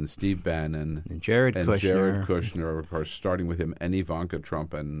Priebus and Steve Bannon and Jared Kushner, of course, starting with him, and Ivanka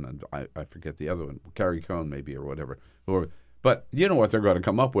Trump, and I forget the other one, Cohn maybe, or whatever. But you know what they're going to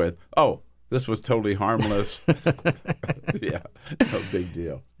come up with? Oh, this was totally harmless. Yeah, no big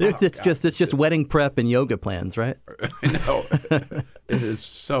deal. It's just wedding prep and yoga plans, right? I know. It is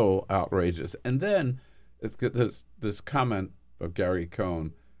so outrageous. And then this comment of Gary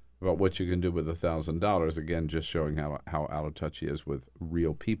Cohn about what you can do with $1,000, again, just showing how out of touch he is with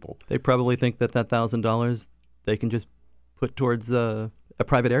real people. They probably think that $1,000 they can just put towards a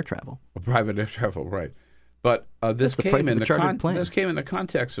private air travel. A private air travel, right. But this came in the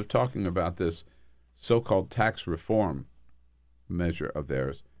context of talking about this so-called tax reform measure of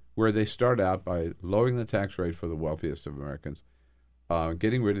theirs, where they start out by lowering the tax rate for the wealthiest of Americans,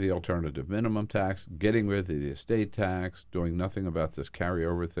 getting rid of the alternative minimum tax, getting rid of the estate tax, doing nothing about this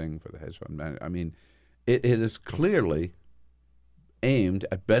carryover thing for the hedge fund manager. I mean, it is clearly aimed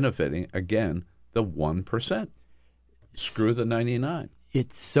at benefiting, again, the 1%. Screw the 99.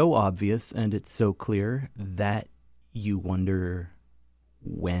 It's so obvious and it's so clear that you wonder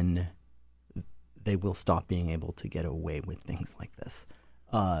when they will stop being able to get away with things like this.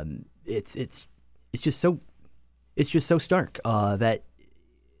 It's just so stark that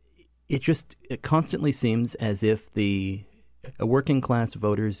it constantly seems as if the working class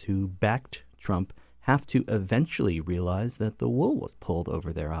voters who backed Trump have to eventually realize that the wool was pulled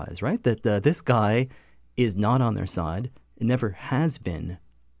over their eyes, right? That this guy is not on their side. It never has been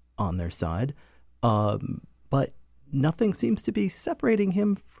on their side, but nothing seems to be separating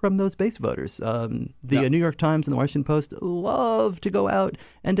him from those base voters. The New York Times and the Washington Post love to go out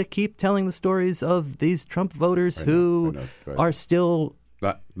and to keep telling the stories of these Trump voters who are still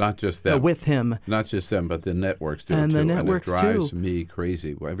not just them with him. Not just them, but the networks do and too. The networks and it drives me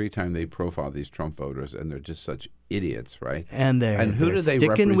crazy every time they profile these Trump voters, and they're just such idiots, right? And who do they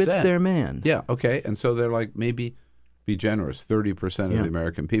sticking represent? With their man. Yeah, okay, and so they're like maybe. Be generous, 30% of the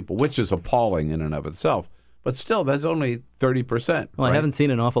American people, which is appalling in and of itself. But still, that's only 30%. Well, right? I haven't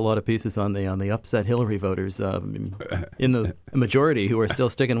seen an awful lot of pieces on the upset Hillary voters in the majority who are still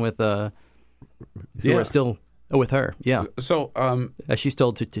sticking with are still with her. Yeah. So she's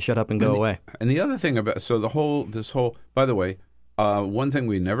told to shut up and go away. And the other thing about this whole by the way, one thing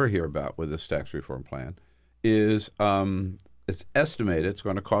we never hear about with this tax reform plan is it's estimated it's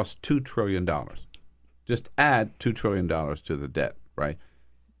going to cost $2 trillion. Just add $2 trillion to the debt, right?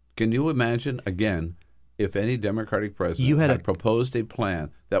 Can you imagine, again, if any Democratic president had proposed a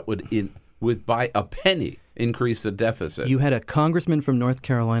plan that would by a penny increase the deficit? You had a congressman from North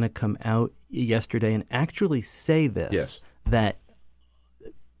Carolina come out yesterday and actually say this, that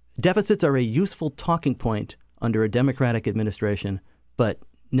deficits are a useful talking point under a Democratic administration, but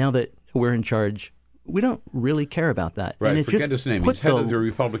now that we're in charge, we don't really care about that. Right, and forget his name. He's head of the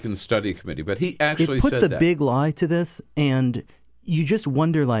Republican Study Committee, but he actually said that. It put the big lie to this, and you just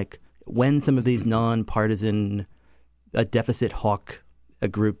wonder, like, when some of these nonpartisan deficit hawk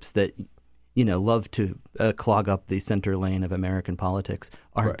groups that, love to clog up the center lane of American politics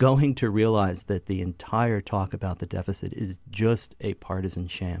are going to realize that the entire talk about the deficit is just a partisan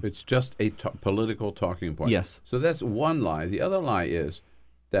sham. It's just a political talking point. Yes. So that's one lie. The other lie is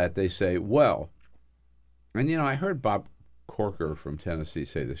that they say, well, and, I heard Bob Corker from Tennessee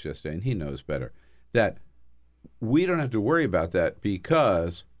say this yesterday, and he knows better, that we don't have to worry about that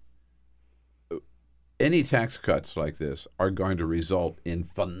because any tax cuts like this are going to result in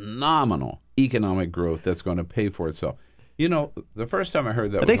phenomenal economic growth that's going to pay for itself. The first time I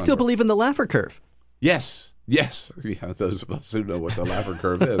heard that... But they still believe in the Laffer curve. Yes. Yeah, those of us who know what the Laffer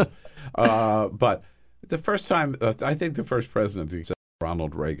curve is. But the first time, I think the first president, except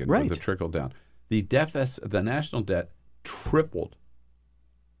Ronald Reagan, with the trickle down. The national debt tripled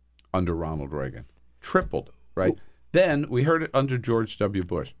under Ronald Reagan. Tripled, right? Ooh. Then we heard it under George W.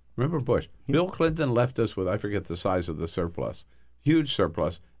 Bush. Remember Bush? Bill Clinton left us with, I forget the size of the surplus, huge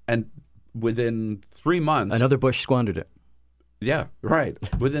surplus, and within 3 months... Another Bush squandered it. Yeah, right.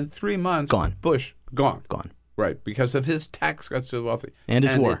 Within 3 months... Gone. Bush, gone. Gone. Right, because of his tax cuts to the wealthy. And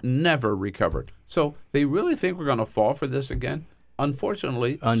his war. It never recovered. So they really think we're going to fall for this again?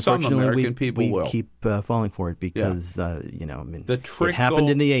 Unfortunately, some American people will. We keep falling for it because, it trickle, happened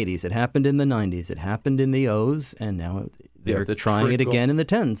in the 80s, it happened in the 90s, it happened in the O's, and now they're trying it again in the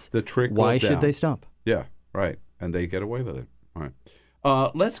 10s. The trickle Why down. should they stop? Yeah, right. And they get away with it. All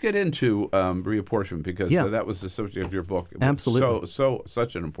right. Let's get into reapportionment because that was the subject of your book. Absolutely.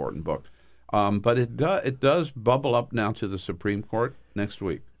 Such an important book. But it does bubble up now to the Supreme Court next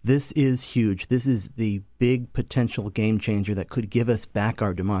week. This is huge. This is the big potential game changer that could give us back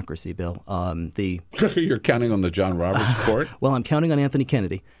our democracy, Bill. You're counting on the John Roberts court? Well, I'm counting on Anthony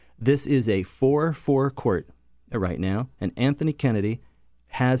Kennedy. This is a 4-4 court right now, and Anthony Kennedy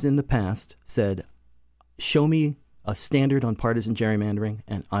has in the past said, show me a standard on partisan gerrymandering,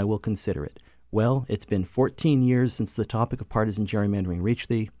 and I will consider it. Well, it's been 14 years since the topic of partisan gerrymandering reached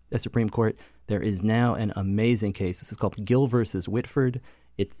the Supreme Court. There is now an amazing case. This is called Gill versus Whitford.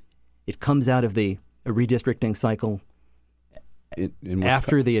 It comes out of the redistricting cycle in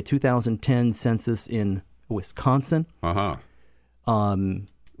after the 2010 census in Wisconsin.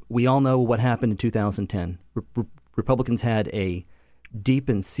 We all know what happened in 2010. Republicans had a deep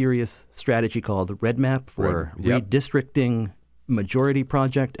and serious strategy called the Red Map for redistricting majority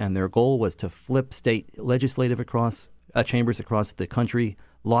project, and their goal was to flip state legislative chambers across the country,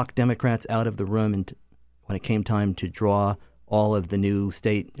 lock Democrats out of the room, and when it came time to draw all of the new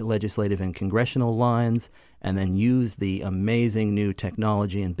state legislative and congressional lines, and then use the amazing new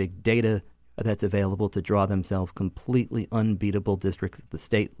technology and big data that's available to draw themselves completely unbeatable districts at the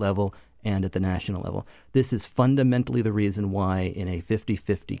state level and at the national level. This is fundamentally the reason why in a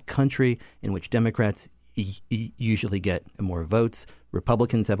 50-50 country in which Democrats usually get more votes,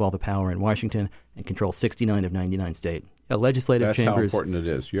 Republicans have all the power in Washington and control 69 of 99 state legislative chambers. That's how important it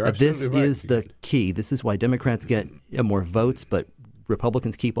is. You're absolutely this right. is the key. This is why Democrats get more votes, but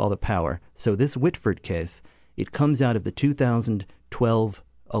Republicans keep all the power. So this Whitford case, it comes out of the 2012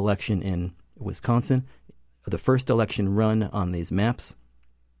 election in Wisconsin, the first election run on these maps.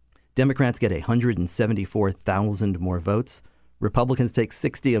 Democrats get 174,000 more votes. Republicans take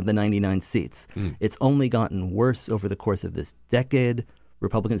 60 of the 99 seats. It's only gotten worse over the course of this decade.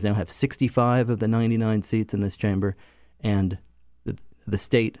 Republicans now have 65 of the 99 seats in this chamber. And the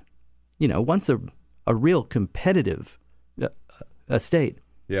state, wants a real competitive state.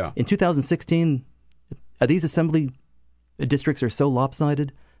 Yeah. In 2016, these assembly districts are so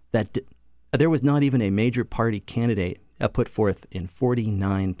lopsided that there was not even a major party candidate put forth in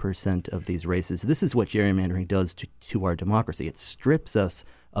 49% of these races. This is what gerrymandering does to our democracy. It strips us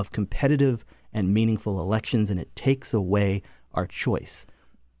of competitive and meaningful elections, and it takes away our choice.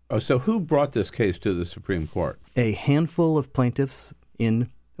 Oh, so who brought this case to the Supreme Court? A handful of plaintiffs in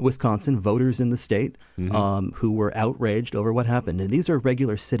Wisconsin, voters in the state, who were outraged over what happened. And these are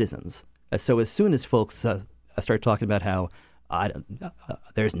regular citizens. So as soon as folks start talking about how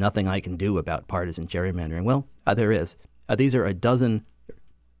there's nothing I can do about partisan gerrymandering, well, there is. These are a dozen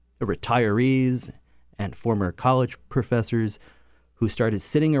retirees and former college professors who started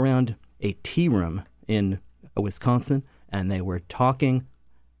sitting around a tea room in Wisconsin, and they were talking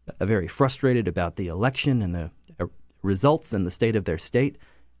very frustrated about the election and the results and the state of their state.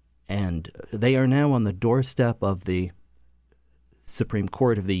 And they are now on the doorstep of the Supreme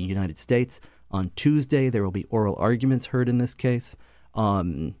Court of the United States. On Tuesday, there will be oral arguments heard in this case.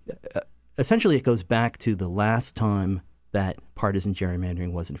 Essentially, it goes back to the last time that partisan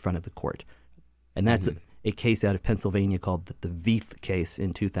gerrymandering was in front of the court. And that's a case out of Pennsylvania called the Veith case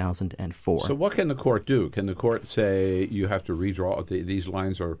in 2004. So what can the court do? Can the court say you have to redraw these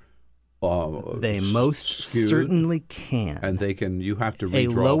lines are they most skewed, certainly can. And you have to redraw A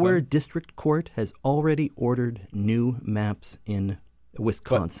lower them? district court has already ordered new maps in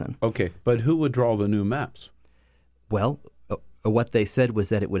Wisconsin. But who would draw the new maps? Well, what they said was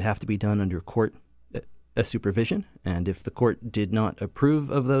that it would have to be done under court supervision, and if the court did not approve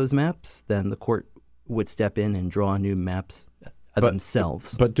of those maps, then the court would step in and draw new maps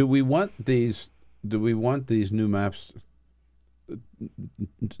themselves. But do we want these new maps?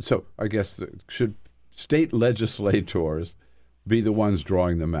 So I guess should state legislators be the ones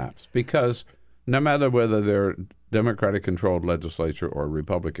drawing the maps? Because no matter whether they're Democratic-controlled legislature or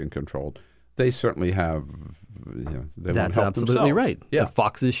Republican-controlled, they certainly have. They That's help absolutely themselves. right. Yeah.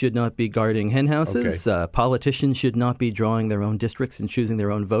 Foxes should not be guarding hen houses. Politicians should not be drawing their own districts and choosing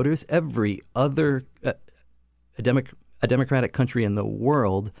their own voters. Every other a democratic country in the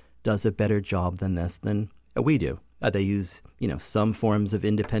world does a better job than this than we do. They use some forms of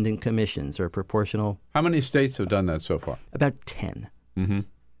independent commissions or proportional. How many states have done that so far? About 10. Mm-hmm.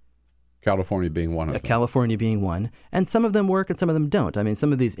 California being one of them. California being one. And some of them work and some of them don't. I mean,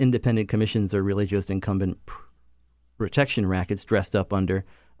 some of these independent commissions are really just incumbent protection rackets dressed up under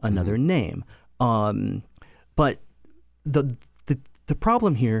another name. But the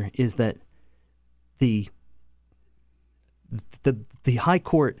problem here is that the High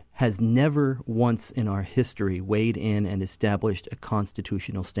Court has never once in our history weighed in and established a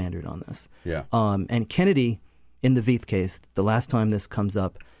constitutional standard on this. Yeah. And Kennedy, in the Veith case, the last time this comes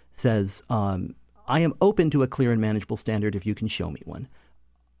up, says, I am open to a clear and manageable standard if you can show me one.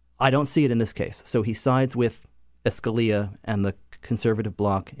 I don't see it in this case. So he sides with Scalia and the conservative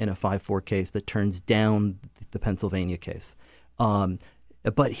bloc in a 5-4 case that turns down the Pennsylvania case.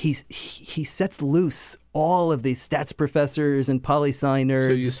 But he sets loose all of these stats professors and poli-sci nerds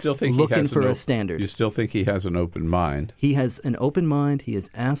so you still think looking for a standard. You still think he has an open mind? He has an open mind. He has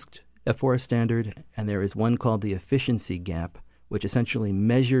asked for a standard, and there is one called the efficiency gap, which essentially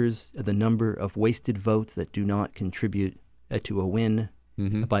measures the number of wasted votes that do not contribute to a win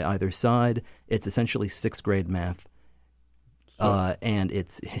by either side. It's essentially sixth grade math, and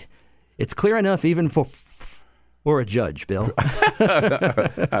it's clear enough even for a judge, Bill.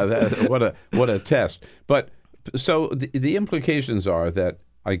 What a test! But so the implications are that,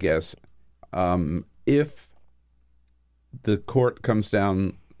 I guess, if the court comes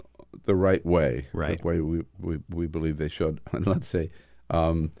down the right way, the way we believe they should, and let's say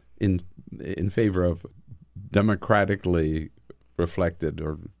in favor of democratically reflected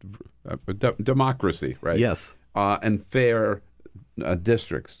or democracy, right? Yes, and fair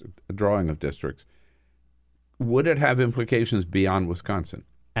districts, drawing of districts. Would it have implications beyond Wisconsin?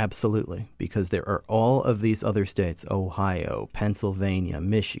 Absolutely, because there are all of these other states, Ohio, Pennsylvania,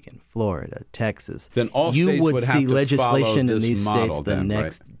 Michigan, Florida, Texas. Then all you states would would see have to legislation follow in this these model states the then,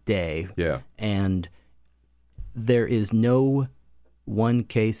 next right? day. Yeah. And there is no one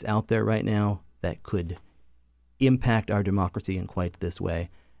case out there right now that could impact our democracy in quite this way.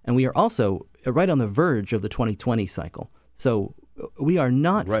 And we are also right on the verge of the 2020 cycle. So we are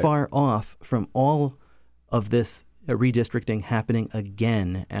not far off from all of this redistricting happening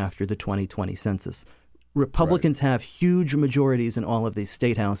again after the 2020 census. Republicans have huge majorities in all of these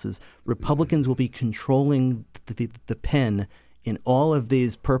state houses. Republicans will be controlling the pen in all of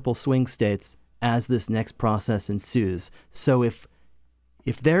these purple swing states as this next process ensues. So if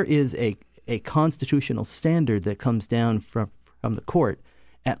there is a constitutional standard that comes down from the court,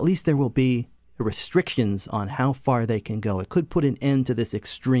 at least there will be restrictions on how far they can go. It could put an end to this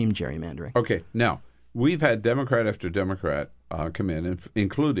extreme gerrymandering. Okay, now, we've had Democrat after Democrat come in,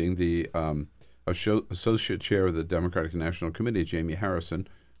 including the associate chair of the Democratic National Committee, Jamie Harrison,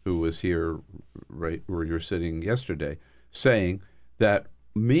 who was here right where you're sitting yesterday, saying that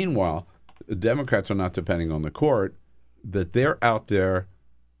meanwhile, the Democrats are not depending on the court, that they're out there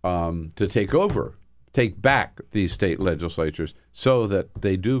to take back these state legislatures so that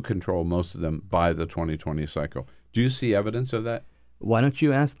they do control most of them by the 2020 cycle. Do you see evidence of that? Why don't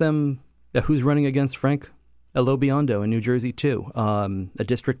you ask them who's running against Frank Lobiondo in New Jersey, too? A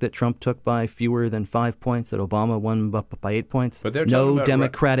district that Trump took by fewer than 5 points, that Obama won by 8 points. But no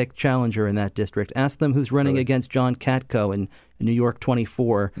Democratic challenger in that district. Ask them who's running against John Katko in New York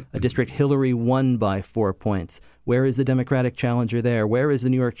 24, a district Hillary won by 4 points. Where is the Democratic challenger there? Where is the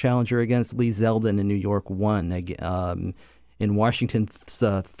New York challenger against Lee Zeldin in New York 1? In Washington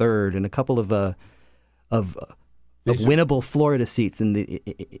 3rd, and a couple of winnable Florida seats in the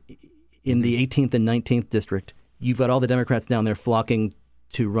 18th and 19th district. You've got all the Democrats down there flocking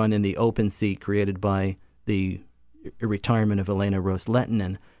to run in the open seat created by the retirement of Elena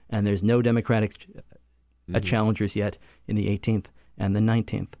Rose-Lehtinen, and there's no Democratic challengers yet in the 18th and the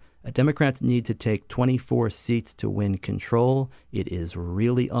 19th. Democrats need to take 24 seats to win control. It is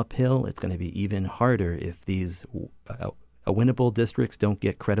really uphill. It's going to be even harder if these winnable districts don't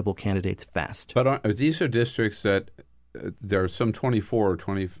get credible candidates fast. But these are districts that there are some 24 or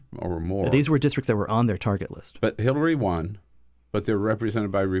 20 or more. These were districts that were on their target list. But Hillary won, but they're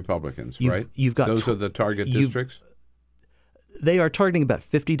represented by Republicans, right? You've got those are the target districts? They are targeting about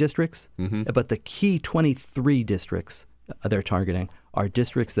 50 districts, but the key 23 districts they're targeting are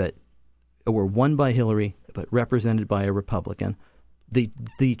districts that were won by Hillary but represented by a Republican.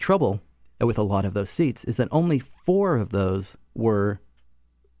 The trouble with a lot of those seats is that only 4 of those were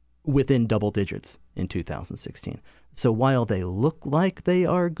within double digits in 2016. So while they look like they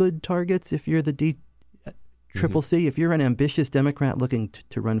are good targets, if you're the CCC, if you're an ambitious Democrat looking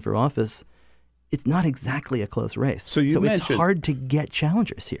to run for office, it's not exactly a close race. So it's hard to get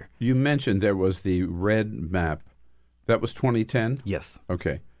challengers here. You mentioned there was the red map. That was 2010? Yes.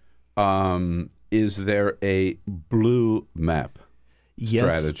 Okay. Is there a blue map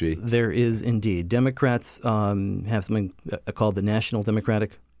strategy? Yes, there is indeed. Democrats have something called the National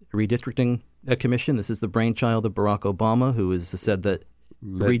Democratic Redistricting Commission. This is the brainchild of Barack Obama, who has said that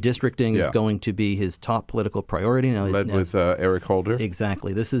redistricting is going to be his top political priority. Now, led with Eric Holder?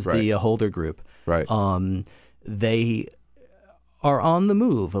 Exactly. This is the Holder group. Right. They are on the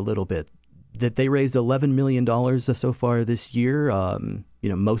move a little bit. That they raised $11 million so far this year.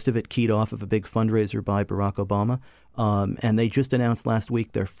 Most of it keyed off of a big fundraiser by Barack Obama. And they just announced last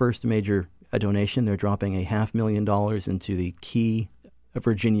week their first major donation. They're dropping $500,000 into the key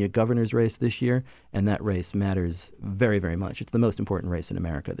Virginia governor's race this year, and that race matters very, very much. It's the most important race in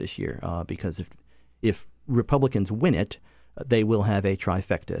America this year because if Republicans win it, they will have a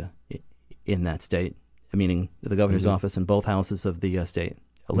trifecta in that state, meaning the governor's office and both houses of the state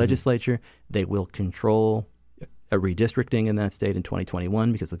legislature. They will control a redistricting in that state in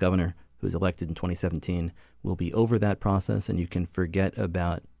 2021 because the governor who's elected in 2017 will be over that process, and you can forget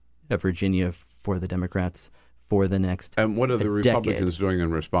about Virginia for the Democrats for the next And what are the Republicans decade. doing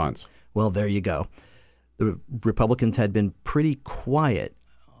in response? Well, there you go. The Republicans had been pretty quiet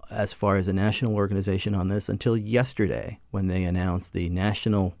as far as a national organization on this until yesterday when they announced the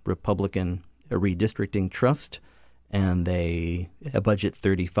National Republican Redistricting Trust, and they budget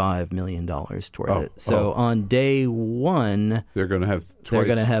 $35 million toward it. So on day one, they're going to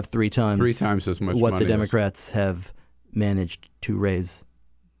have three times as much what money the Democrats have managed to raise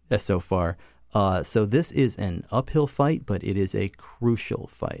so far. So this is an uphill fight, but it is a crucial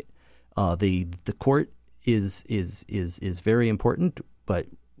fight. The court is very important, but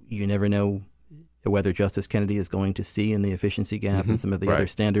you never know whether Justice Kennedy is going to see in the efficiency gap and some of the other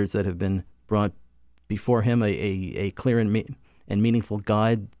standards that have been brought before him a clear and meaningful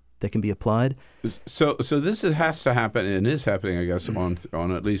guide that can be applied. So this has to happen, and is happening, I guess,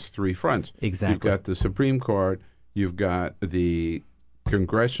 on at least three fronts. Exactly. You've got the Supreme Court, you've got the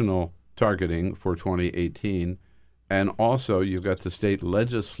congressional targeting for 2018, and also you've got the state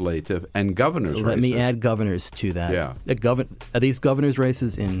legislative and governor's races. Let me add governors to that. Yeah. These governor's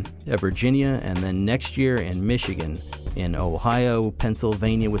races in Virginia, and then next year in Michigan, in Ohio,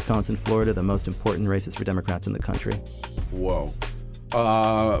 Pennsylvania, Wisconsin, Florida, the most important races for Democrats in the country. Whoa.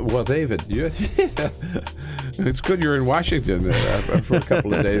 Well, David, it's good you're in Washington for a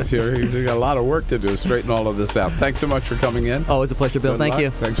couple of days here. You've got a lot of work to do, straighten all of this out. Thanks so much for coming in. Oh, it's a pleasure, Bill. Thank you.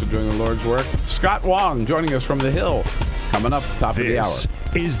 Thanks for doing the Lord's work. Scott Wong joining us from the Hill. Coming up, top of the hour. This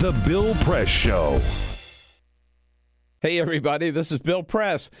is the Bill Press Show. Hey, everybody, this is Bill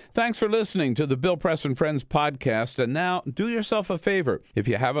Press. Thanks for listening to the Bill Press and Friends podcast. And now, do yourself a favor. If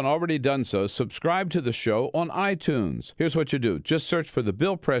you haven't already done so, subscribe to the show on iTunes. Here's what you do. Just search for the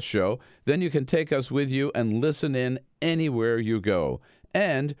Bill Press Show. Then you can take us with you and listen in anywhere you go.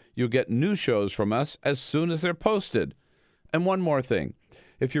 And you'll get new shows from us as soon as they're posted. And one more thing.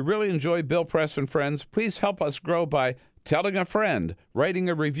 If you really enjoy Bill Press and Friends, please help us grow by telling a friend, writing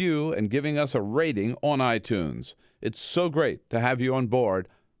a review, and giving us a rating on iTunes. It's so great to have you on board.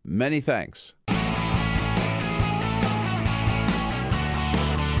 Many thanks.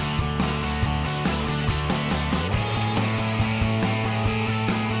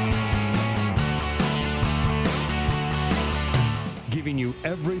 Giving you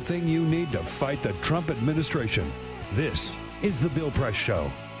everything you need to fight the Trump administration. This is The Bill Press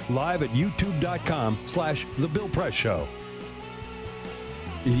Show. Live at youtube.com/The Bill Press Show.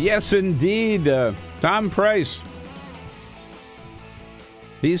 Yes, indeed. Tom Price.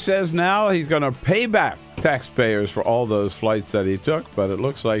 He says now he's going to pay back taxpayers for all those flights that he took, but it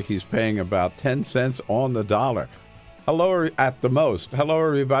looks like he's paying about 10 cents on the dollar. Hello, at the most. Hello,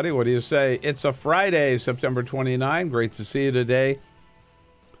 everybody. What do you say? It's a Friday, September 29. Great to see you today.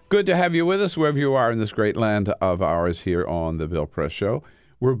 Good to have you with us wherever you are in this great land of ours here on the Bill Press Show.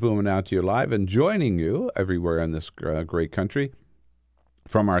 We're booming out to you live and joining you everywhere in this great country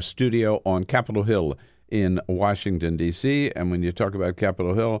from our studio on Capitol Hill in Washington, D.C. And when you talk about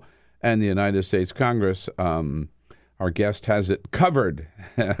Capitol Hill and the United States Congress, our guest has it covered.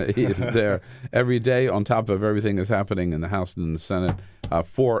 He is there every day on top of everything that's happening in the House and in the Senate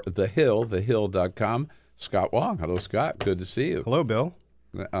for The Hill, thehill.com. Scott Wong. Hello, Scott. Good to see you. Hello, Bill.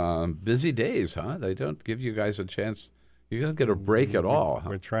 Busy days, huh? They don't give you guys a chance. You don't get a break at all. Huh?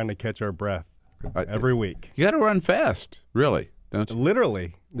 We're trying to catch our breath every week. You got to run fast, really, don't you?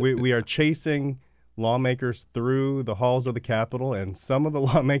 Literally. We are chasing lawmakers through the halls of the Capitol, and some of the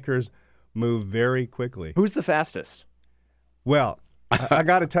lawmakers move very quickly. Who's the fastest? Well, I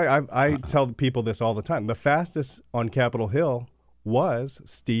got to tell you, I tell people this all the time. The fastest on Capitol Hill was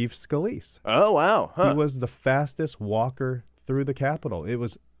Steve Scalise. Oh, wow. Huh. He was the fastest walker through the Capitol. It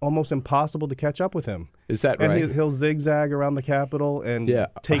was almost impossible to catch up with him. Is that and right? And he'll zigzag around the Capitol and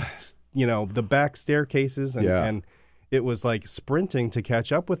take, the back staircases, and it was like sprinting to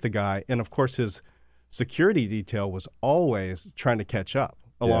catch up with the guy. And, of course, his security detail was always trying to catch up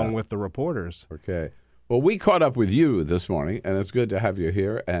along with the reporters. Okay. Well, we caught up with you this morning, and it's good to have you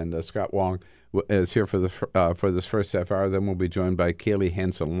here. And Scott Wong is here for this first half hour. Then we'll be joined by Kaylie,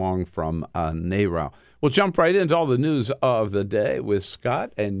 Hanson, Wong from NARAL. We'll jump right into all the news of the day with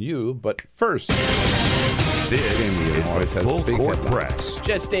Scott and you. But first, This is the Full Court Press.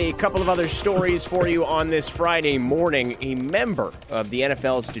 Just a couple of other stories for you on this Friday morning. A member of the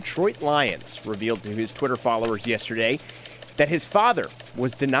NFL's Detroit Lions revealed to his Twitter followers yesterday that his father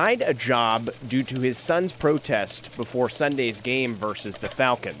was denied a job due to his son's protest before Sunday's game versus the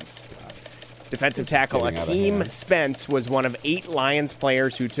Falcons. Defensive tackle Akeem Spence was one of 8 Lions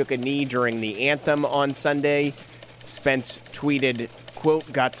players who took a knee during the anthem on Sunday. Spence tweeted,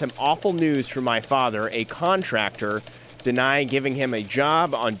 quote, "Got some awful news from my father, a contractor, deny giving him a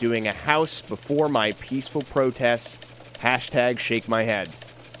job on doing a house before my peaceful protests. Hashtag shake my head."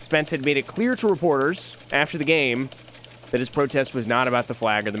 Spence had made it clear to reporters after the game that his protest was not about the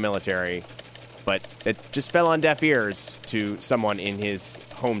flag or the military, but it just fell on deaf ears to someone in his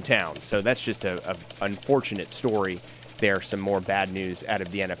hometown. So that's just a unfortunate story. There's some more bad news out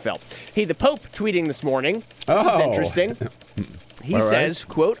of the NFL. Hey, the Pope tweeting this morning. This is interesting. He says,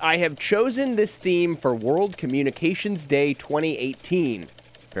 quote, "I have chosen this theme for World Communications Day 2018.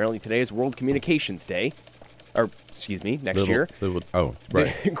 Apparently today is World Communications Day. Or, excuse me, next year.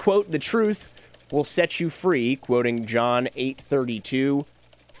 Quote, "The truth will set you free," quoting John 8:32.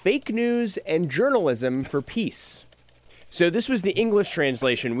 "Fake news and journalism for peace." So this was the English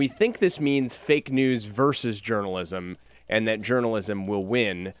translation. We think this means fake news versus journalism, and that journalism will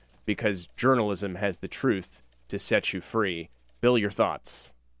win because journalism has the truth to set you free. Bill, your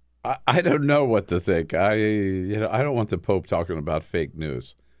thoughts? I don't know what to think. I don't want the Pope talking about fake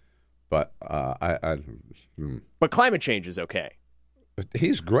news, but But climate change is okay.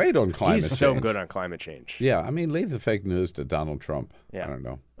 He's great on climate change. He's so good on climate change. Yeah, I mean, leave the fake news to Donald Trump. Yeah. I don't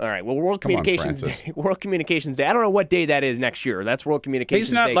know. All right. Well, World Communications Day. World Communications Day. I don't know what day that is next year. That's World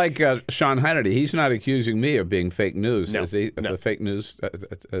Communications Day. He's not like Sean Hannity. He's not accusing me of being fake news. No, Is he? no. The fake news,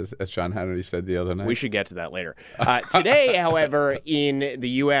 as Sean Hannity said the other night. We should get to that later. Today, however, in the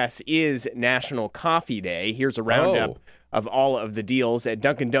U.S. is National Coffee Day. Here's a roundup of all of the deals at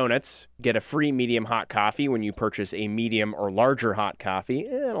Dunkin' Donuts. Get a free medium hot coffee when you purchase a medium or larger hot coffee.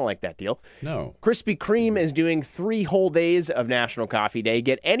 I don't like that deal. No. Krispy Kreme is doing 3 whole days of National Coffee Day.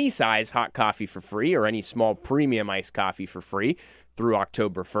 Get any size hot coffee for free or any small premium iced coffee for free through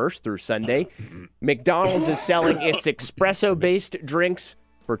October 1st through Sunday. McDonald's is selling its espresso-based drinks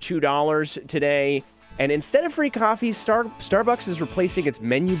for $2 today. And instead of free coffee, Starbucks is replacing its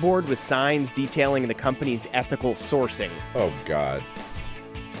menu board with signs detailing the company's ethical sourcing. Oh, God.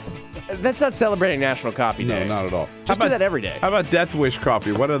 That's not celebrating National Coffee Day. No, not at all. Just do that every day. How about Death Wish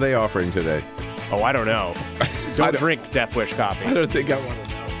coffee? What are they offering today? Oh, I don't know. Don't drink Death Wish coffee. I don't think I want to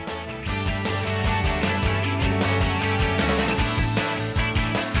know.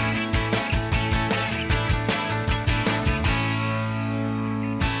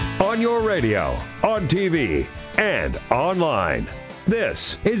 On your radio, on TV, and online.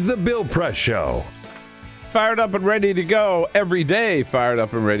 This is The Bill Press Show. Fired up and ready to go every day. Fired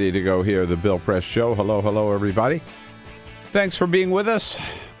up and ready to go here, The Bill Press Show. Hello, hello, everybody. Thanks for being with us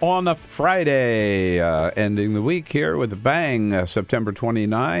on a Friday, ending the week here with a bang, September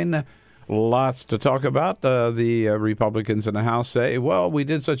 29. Lots to talk about. The Republicans in the House say, well, we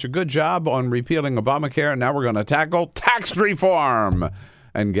did such a good job on repealing Obamacare, and now we're going to tackle tax reform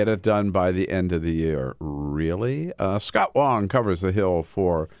and get it done by the end of the year. Really? Scott Wong covers The Hill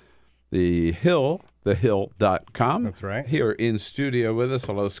for The Hill, thehill.com. That's right. Here in studio with us.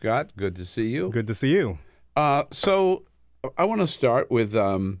 Hello, Scott. Good to see you. Good to see you. So I want to start with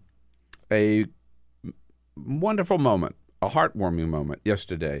a wonderful moment, a heartwarming moment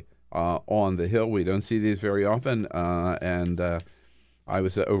yesterday on The Hill. We don't see these very often, and I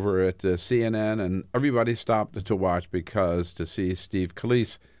was over at CNN, and everybody stopped to watch because to see Steve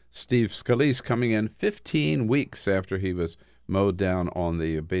Scalise coming in 15 weeks after he was mowed down on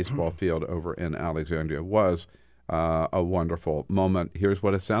the baseball field over in Alexandria was a wonderful moment. Here's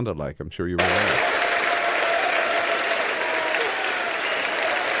what it sounded like. I'm sure you were there.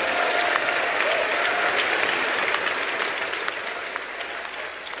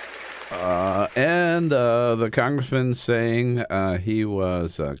 And the congressman saying he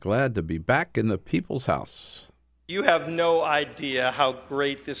was glad to be back in the people's house. You have no idea how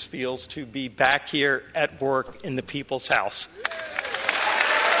great this feels to be back here at work in the people's house.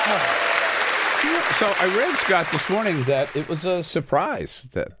 So I read, Scott, this morning that it was a surprise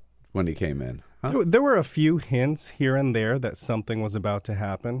that when he came in. Huh? There were a few hints here and there that something was about to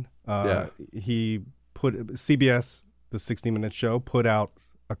happen. He CBS, the 60 Minutes show, put out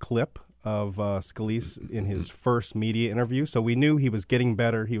a clip of Scalise in his first media interview. So we knew he was getting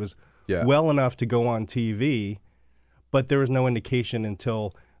better. He was well enough to go on TV, but there was no indication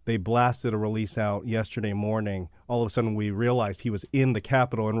until they blasted a release out yesterday morning. All of a sudden, we realized he was in the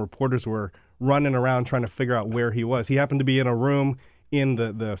Capitol, and reporters were running around trying to figure out where he was. He happened to be in a room in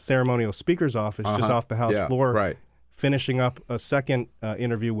the ceremonial speaker's office, just off the House floor, finishing up a second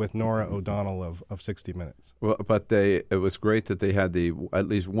interview with Norah O'Donnell of 60 Minutes. Well, but it was great that they had at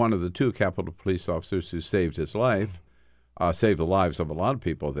least one of the two Capitol police officers who saved his life, saved the lives of a lot of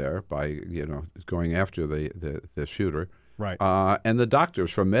people there by going after the shooter. Right. And the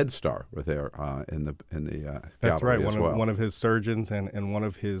doctors from MedStar were there in the That's right. as well. One of his surgeons and one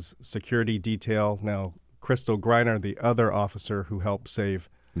of his security detail. Now, Crystal Griner, the other officer who helped save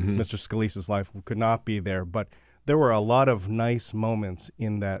Mr. Scalise's life, could not be there. But there were a lot of nice moments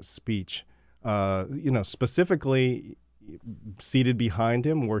in that speech. Specifically seated behind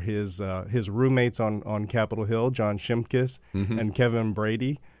him were his roommates on Capitol Hill, John Shimkus and Kevin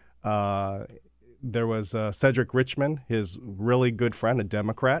Brady. There was Cedric Richmond, his really good friend, a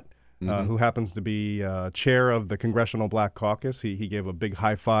Democrat, who happens to be chair of the Congressional Black Caucus. He gave a big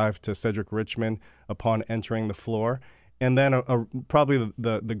high five to Cedric Richmond upon entering the floor. And then probably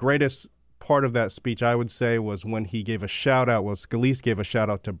the greatest part of that speech, I would say, was when he gave a shout-out, Scalise gave a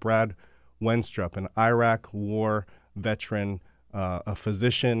shout-out to Brad Wenstrup, an Iraq war veteran, a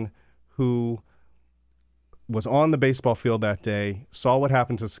physician who was on the baseball field that day, saw what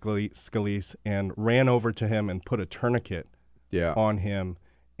happened to Scalise, and ran over to him and put a tourniquet on him.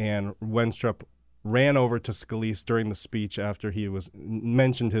 And Wenstrup ran over to Scalise during the speech after he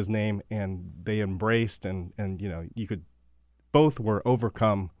mentioned his name, and they embraced, and both were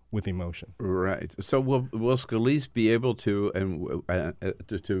overcome with emotion. Right. So will Scalise be able to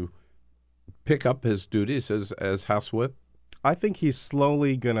pick up his duties as House Whip? I think he's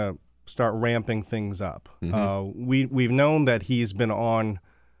slowly going to start ramping things up. We've known that he's been on,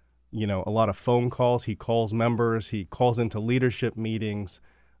 a lot of phone calls. He calls members. He calls into leadership meetings.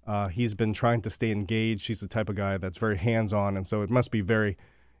 He's been trying to stay engaged. He's the type of guy that's very hands-on, and so it must be very,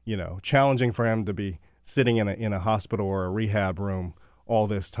 challenging for him to be sitting in a hospital or a rehab room all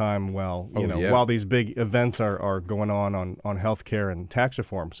this time while these big events are going on healthcare and tax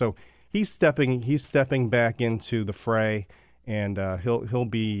reform. So he's stepping back into the fray. And he'll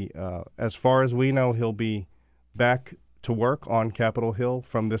be, as far as we know, he'll be back to work on Capitol Hill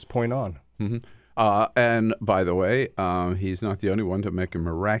from this point on. And by the way, he's not the only one to make a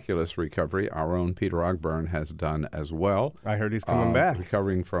miraculous recovery. Our own Peter Ogburn has done as well. I heard he's coming back.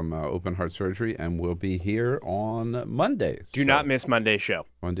 Recovering from open heart surgery, and will be here on Mondays. Do not miss Monday's show.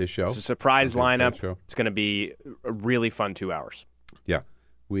 It's a surprise lineup. It's going to be a really fun 2 hours. Yeah.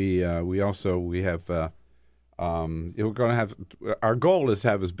 We have... we're going to have. Our goal is to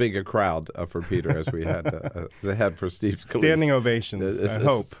have as big a crowd for Peter as we had for Steve Scalise. Standing ovations. I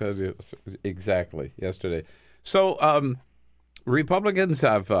hope. Exactly. Yesterday. So Republicans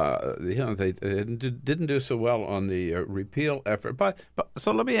have, they didn't do so well on the repeal effort. But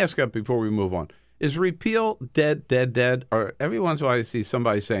so let me ask you before we move on: is repeal dead? Or every once in a while I see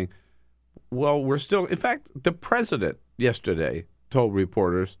somebody saying, "Well, we're still." In fact, the president yesterday told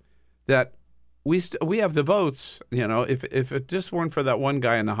reporters that. We have the votes, if it just weren't for that one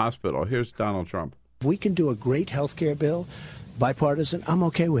guy in the hospital. Here's Donald Trump. If we can do a great health care bill, bipartisan, I'm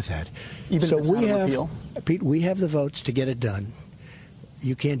okay with that. Even if it's not a repeal? Pete, we have the votes to get it done.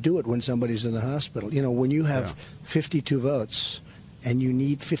 You can't do it when somebody's in the hospital. When you have 52 votes and you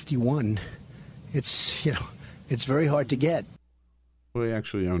need 51, it's very hard to get. We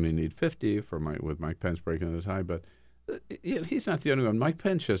actually only need 50 with Mike Pence breaking the tie, but he's not the only one. Mike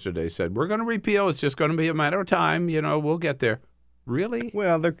Pence yesterday said, we're going to repeal. It's just going to be a matter of time. We'll get there. Really?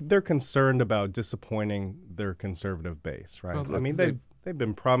 Well, they're concerned about disappointing their conservative base, right? Well, I mean, they've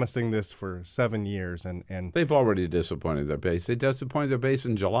been promising this for 7 years, and they've already disappointed their base. They disappointed their base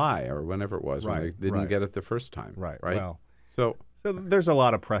in July or whenever it was, when they didn't get it the first time. Right. Well, so there's a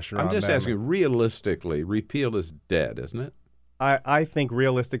lot of pressure on them. I'm just asking, realistically, repeal is dead, isn't it? I think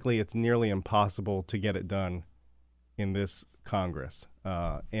realistically it's nearly impossible to get it done in this Congress,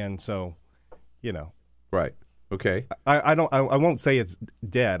 and so, right, okay. I won't say it's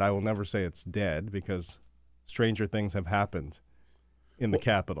dead. I will never say it's dead because stranger things have happened in the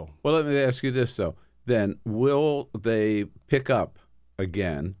Capitol. Well, let me ask you this though: then will they pick up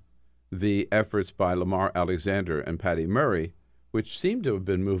again the efforts by Lamar Alexander and Patty Murray, which seem to have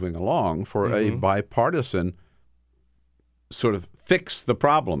been moving along for a bipartisan sort of fix the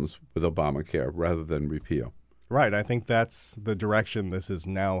problems with Obamacare rather than repeal? Right. I think that's the direction this is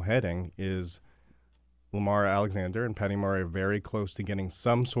now heading, is Lamar Alexander and Patty Murray are very close to getting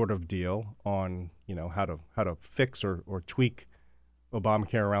some sort of deal on, how to fix or tweak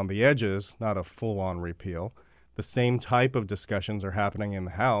Obamacare around the edges, not a full-on repeal. the same type of discussions are happening in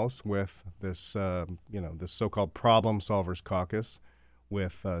the House with this, this so-called Problem Solvers Caucus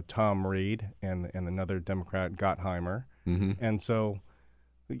with Tom Reed and another Democrat, Gottheimer. Mm-hmm. And so,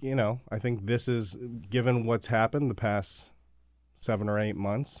 I think this is, given what's happened the past 7 or 8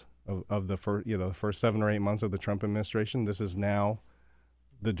 months of the first 7 or 8 months of the Trump administration, this is now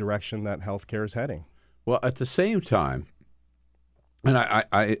the direction that healthcare is heading. Well, at the same time, and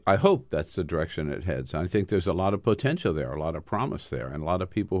I hope that's the direction it heads. I think there's a lot of potential there, a lot of promise there, and a lot of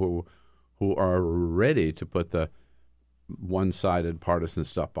people who are ready to put the one-sided partisan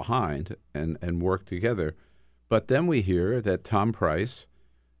stuff behind and work together. But then we hear that Tom Price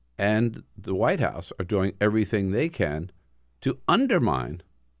and the White House are doing everything they can to undermine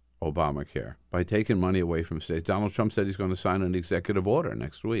Obamacare by taking money away from states. Donald Trump said he's going to sign an executive order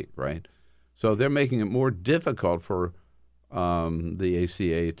next week, right? So they're making it more difficult for the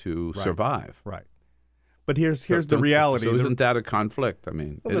ACA to survive. Right. But here's the reality. So isn't that a conflict? I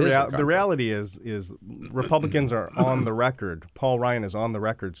mean, the reality is Republicans are on the record. Paul Ryan is on the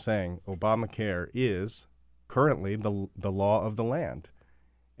record saying Obamacare is currently the law of the land.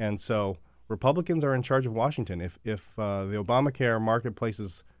 And so Republicans are in charge of Washington. If the Obamacare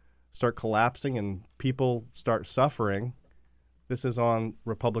marketplaces start collapsing and people start suffering, this is on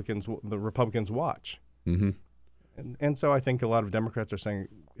the Republicans' watch. Mm-hmm. And so I think a lot of Democrats are saying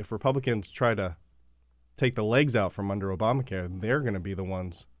if Republicans try to take the legs out from under Obamacare, they're going to be the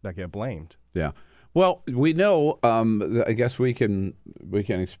ones that get blamed. Yeah. Well, we know. I guess we can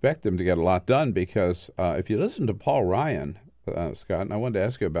expect them to get a lot done because if you listen to Paul Ryan, Scott, and I wanted to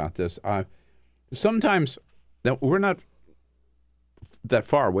ask you about this. Sometimes now, we're not that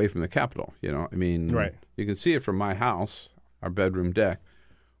far away from the Capitol. I mean, right. You can see it from my house, our bedroom deck,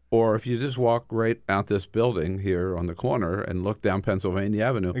 or if you just walk right out this building here on the corner and look down Pennsylvania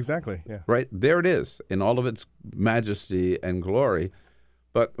Avenue. Exactly. Yeah. Right there it is in all of its majesty and glory.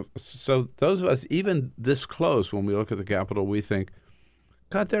 But so those of us, even this close, when we look at the Capitol, we think,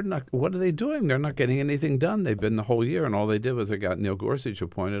 God, they're not. What are they doing? They're not getting anything done. They've been the whole year, and all they did was they got Neil Gorsuch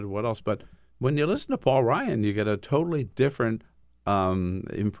appointed. What else? But when you listen to Paul Ryan, you get a totally different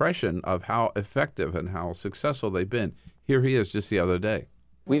impression of how effective and how successful they've been. Here he is just the other day.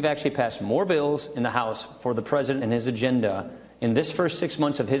 We've actually passed more bills in the House for the president and his agenda in this first 6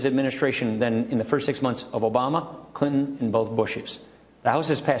 months of his administration than in the first 6 months of Obama, Clinton, and both Bushes. The House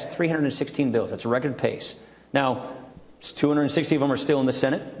has passed 316 bills. That's a record pace. Now, 260 of them are still in the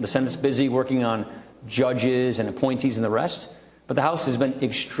Senate. The Senate's busy working on judges and appointees and the rest. But the House has been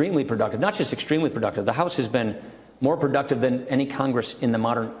extremely productive. Not just extremely productive. The House has been more productive than any Congress in the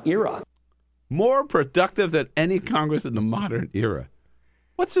modern era. More productive than any Congress in the modern era.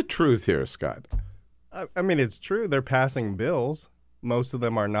 What's the truth here, Scott? I mean, it's true. They're passing bills. Most of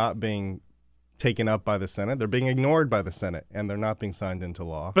them are not being taken up by the Senate. They're being ignored by the Senate, and they're not being signed into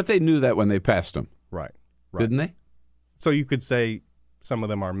law. But they knew that when they passed them. Right. Didn't they? So you could say some of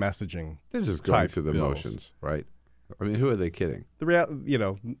them are messaging. They're just going through the bills. motions, right? I mean, who are they kidding?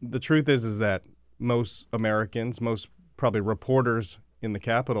 The truth is that most Americans, most probably reporters in the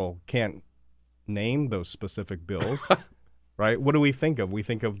Capitol can't name those specific bills. Right? What do we think of? We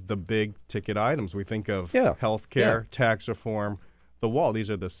think of the big ticket items. We think of health care, tax reform, the wall. These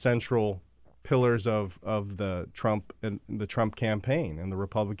are the central pillars of the Trump campaign and the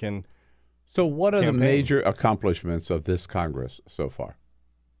Republican. So what are campaign. the major accomplishments of this Congress so far?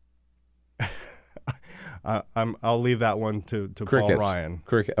 I'll leave that one to Crickets. Paul Ryan.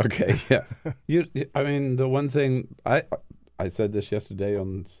 Cricket. Okay, yeah. I mean, the one thing I said this yesterday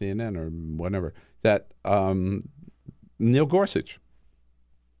on CNN or whatever that Neil Gorsuch.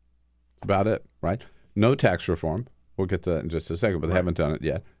 About it, right? No tax reform. We'll get to that in just a second, but they haven't done it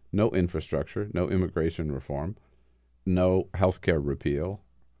yet. No infrastructure, no immigration reform, no health care repeal.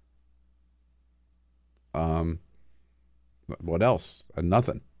 What else?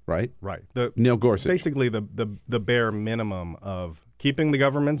 Nothing, right? Right. Neil Gorsuch. Basically, the bare minimum of keeping the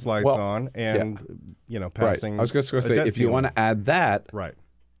government's lights on and passing. Right. I was just going to say, if you want to add that, right.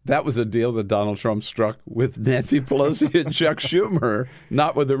 That was a deal that Donald Trump struck with Nancy Pelosi and Chuck Schumer,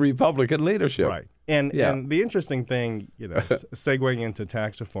 not with the Republican leadership. Right. And the interesting thing, segueing into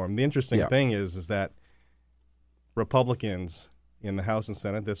tax reform, the interesting thing is that Republicans in the House and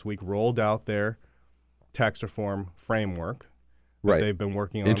Senate this week rolled out their tax reform framework that they've been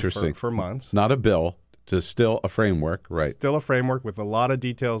working on for months. Not a bill, just still a framework, right? Still a framework with a lot of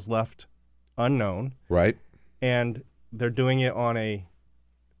details left unknown. Right. And they're doing it on a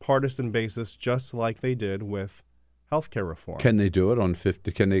partisan basis, just like they did with health care reform. Can they do it on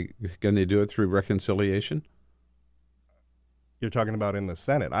 50? Can they do it through reconciliation? You're talking about in the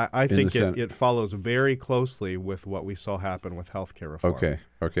Senate. I think it follows very closely with what we saw happen with health care reform.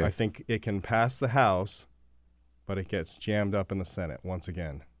 Okay. I think it can pass the House, but it gets jammed up in the Senate once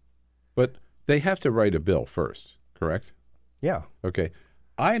again. But they have to write a bill first, correct? Yeah. Okay.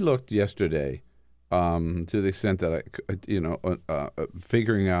 I looked yesterday to the extent that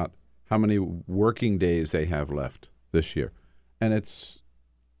figuring out how many working days they have left this year, and it's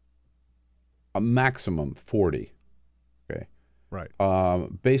a maximum 40. Okay. Right.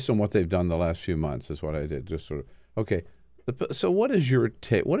 Based on what they've done the last few months is what I did. Just sort of okay. So what is your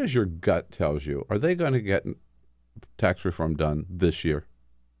what is your gut tells you? Are they going to get tax reform done this year?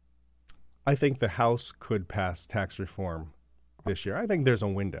 I think the House could pass tax reform this year. I think there's a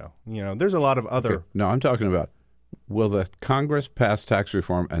window. There's a lot of other. Okay. No, I'm talking about will the Congress pass tax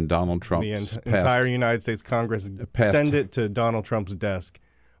reform and Donald Trump entire United States Congress send it to Donald Trump's desk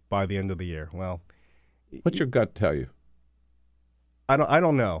by the end of the year? Well, what's your gut tell you? I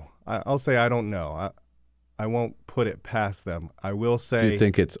don't know. I'll say I don't know. I won't put it past them. I will say. Do you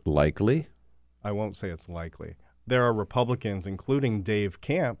think it's likely? I won't say it's likely. There are Republicans, including Dave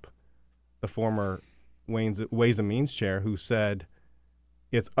Camp, the former Ways and Means chair, who said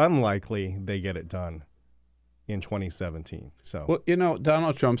it's unlikely they get it done in 2017. So, well,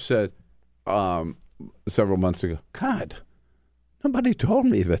 Donald Trump said several months ago, God, nobody told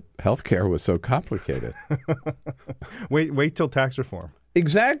me that health care was so complicated. Wait till tax reform.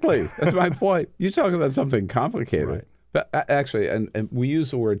 Exactly. That's my point. You talk about something complicated. Right. But actually, and we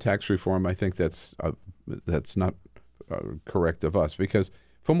use the word tax reform, I think that's not correct of us, because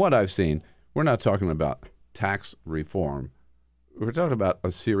from what I've seen, we're not talking about tax reform. We're talking about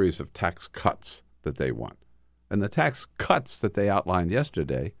a series of tax cuts that they want. And the tax cuts that they outlined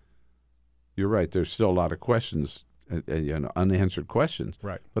yesterday, you're right, there's still a lot of questions, unanswered questions.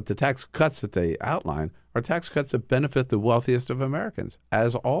 Right. But the tax cuts that they outline are tax cuts that benefit the wealthiest of Americans,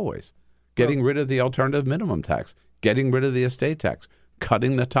 as always. Getting rid of the alternative minimum tax, getting rid of the estate tax,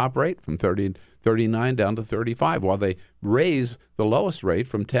 cutting the top rate from 39 down to 35, while they raise the lowest rate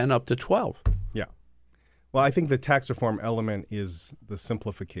from 10 up to 12. Yeah. Well, I think the tax reform element is the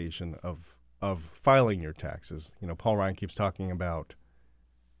simplification of filing your taxes. Paul Ryan keeps talking about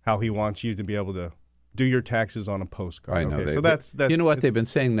how he wants you to be able to do your taxes on a postcard. I know. Okay, so that's you know what? They've been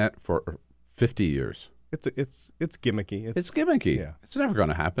saying that for 50 years. It's gimmicky. It's gimmicky. Yeah. It's never going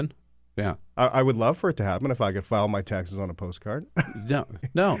to happen. Yeah. I would love for it to happen if I could file my taxes on a postcard.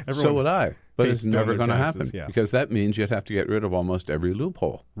 No. So would I. But it's never going to happen, yeah. because that means you'd have to get rid of almost every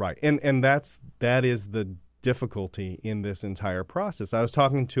loophole. Right. And that is the difficulty in this entire process. I was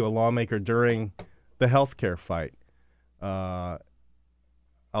talking to a lawmaker during the health care fight. It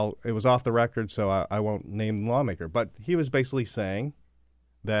was off the record, so I won't name the lawmaker. But he was basically saying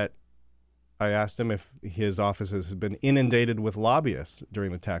that I asked him if his office has been inundated with lobbyists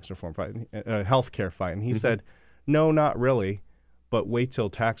during the tax reform fight, health care fight. And he said, no, not really, but wait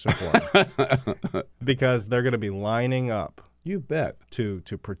till tax reform. Because they're going to be lining up. You bet. To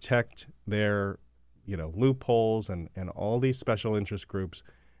protect their loopholes, and all these special interest groups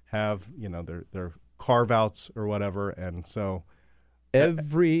have, their carve-outs or whatever. And so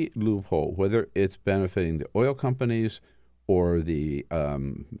every loophole, whether it's benefiting the oil companies or the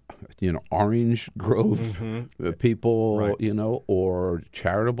Orange Grove people, right. Or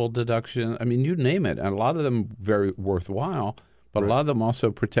charitable deduction. I mean, you name it. And a lot of them very worthwhile, but right. a lot of them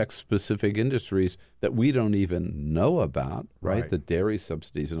also protect specific industries that we don't even know about, right? The dairy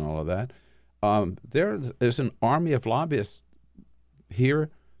subsidies and all of that. There's an army of lobbyists here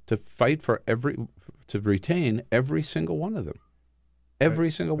to fight to retain every single one of them.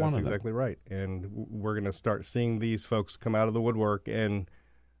 Every single one of them. That's exactly right. And we're going to start seeing these folks come out of the woodwork and,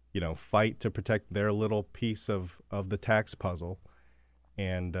 fight to protect their little piece of the tax puzzle.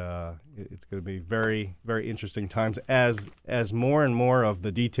 And it's going to be very, very interesting times. As more and more of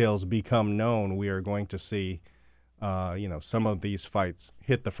the details become known, we are going to see, some of these fights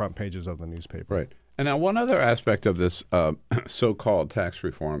hit the front pages of the newspaper. Right. And now one other aspect of this so-called tax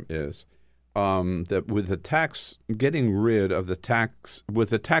reform is that with the tax, getting rid of the tax,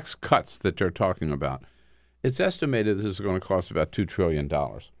 with the tax cuts that they're talking about, it's estimated this is going to cost about $2 trillion.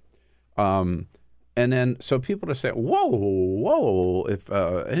 And then, so people are saying, whoa, if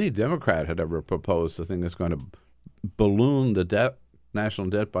any Democrat had ever proposed a thing that's going to balloon the national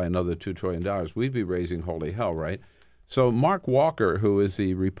debt by another $2 trillion, we'd be raising holy hell, right? So Mark Walker, who is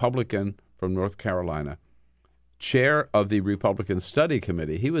the Republican from North Carolina, chair of the Republican Study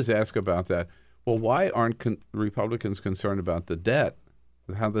Committee, he was asked about that. Well, why aren't Republicans concerned about the debt,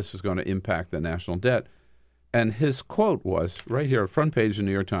 how this is going to impact the national debt? And his quote was, right here, front page of the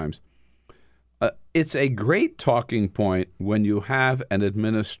New York Times, It's a great talking point when you have an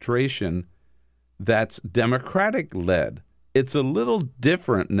administration that's Democratic-led. It's a little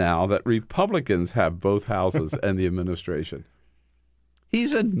different now that Republicans have both houses and the administration.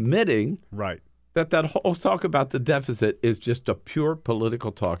 He's admitting that whole talk about the deficit is just a pure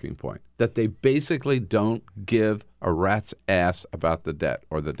political talking point, that they basically don't give a rat's ass about the debt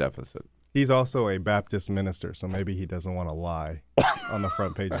or the deficit. He's also a Baptist minister, so maybe he doesn't want to lie on the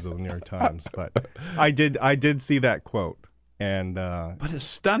front pages of the New York Times. But I did see that quote, and but it's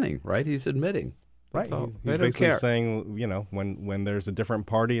stunning, right? He's admitting, right? He's basically saying, when there's a different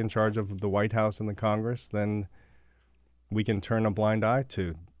party in charge of the White House and the Congress, then we can turn a blind eye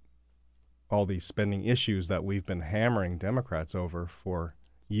to all these spending issues that we've been hammering Democrats over for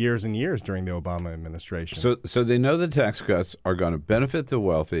years and years during the Obama administration. So they know the tax cuts are going to benefit the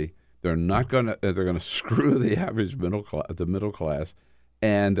wealthy. They're not going to. They're going to screw the average middle class,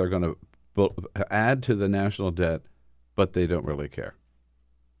 and they're going to add to the national debt, but they don't really care.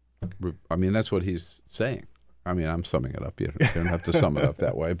 I mean, that's what he's saying. I mean, I'm summing it up. You don't have to sum it up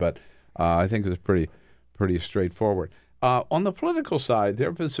that way, but I think it's pretty straightforward. On the political side, there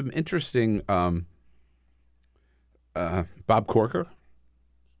have been some interesting. Bob Corker,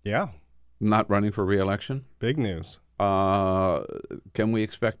 not running for re-election. Big news. Can we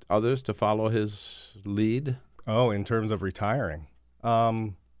expect others to follow his lead? Oh, in terms of retiring,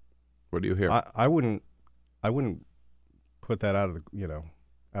 what do you hear? I wouldn't put that out of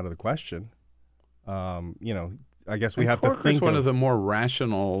the question. I guess we have to think. He's one of the more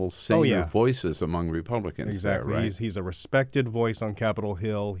rational, senior voices among Republicans. Exactly, there, right? He's a respected voice on Capitol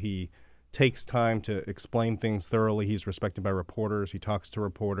Hill. He takes time to explain things thoroughly. He's respected by reporters. He talks to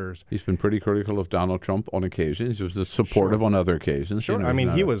reporters. He's been pretty critical of Donald Trump on occasions. He was supportive on other occasions. Sure. I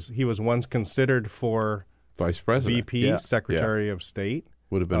mean, he was once considered for vice president, VP, Secretary of State.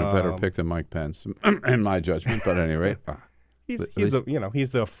 Would have been a better pick than Mike Pence, in my judgment. But at any rate, he's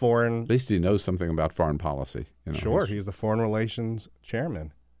the foreign. At least he knows something about foreign policy. Sure, he's the foreign relations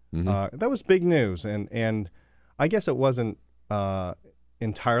chairman. Mm-hmm. That was big news, and I guess it wasn't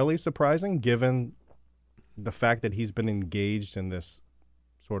entirely surprising given the fact that he's been engaged in this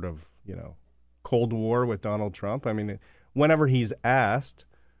sort of, Cold War with Donald Trump. I mean, whenever he's asked,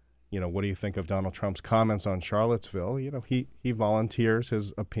 what do you think of Donald Trump's comments on Charlottesville? He volunteers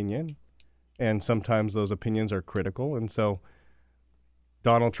his opinion, and sometimes those opinions are critical. And so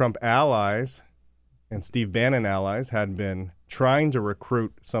Donald Trump allies and Steve Bannon allies had been trying to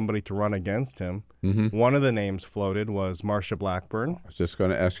recruit somebody to run against him. Mm-hmm. One of the names floated was Marsha Blackburn. I was just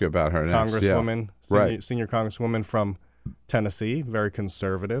going to ask you about her next. Congresswoman, senior congresswoman from Tennessee, very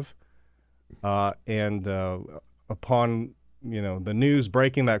conservative. And upon the news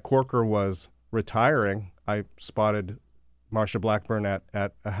breaking that Corker was retiring, I spotted Marsha Blackburn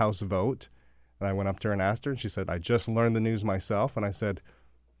at a House vote, and I went up to her and asked her, and she said, "I just learned the news myself," and I said,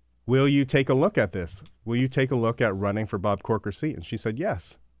 "Will you take a look at this? Will you take a look at running for Bob Corker's seat?" And she said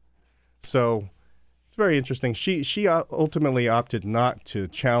yes. So it's very interesting. She ultimately opted not to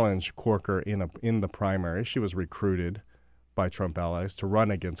challenge Corker in the primary. She was recruited by Trump allies to run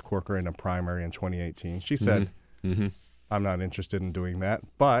against Corker in a primary in 2018. She said, "I'm not interested in doing that,"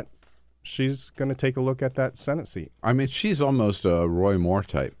 but she's going to take a look at that Senate seat. I mean, she's almost a Roy Moore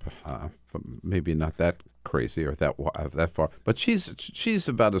type, maybe not that crazy or that far, but she's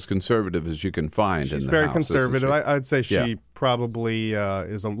about as conservative as you can find. She's in the very House, conservative. I'd say she probably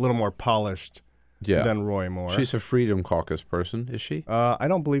is a little more polished than Roy Moore. She's a Freedom Caucus person, is she? I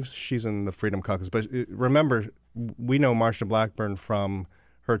don't believe she's in the Freedom Caucus, but remember, we know Marsha Blackburn from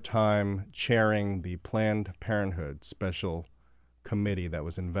her time chairing the Planned Parenthood Special Committee that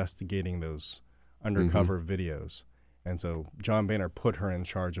was investigating those undercover videos. And so John Boehner put her in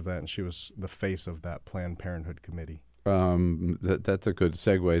charge of that, and she was the face of that Planned Parenthood committee. That's a good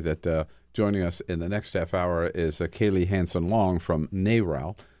segue. That joining us in the next half hour is Kaylie Hanson Long from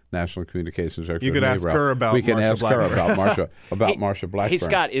NARAL, National Communications Director. You could ask her about. We can Marsha ask Blackburn. her about Marsha Blackburn. Hey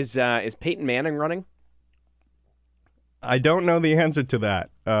Scott, is Peyton Manning running? I don't know the answer to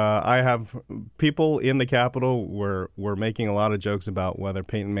that. I have people in the Capitol were making a lot of jokes about whether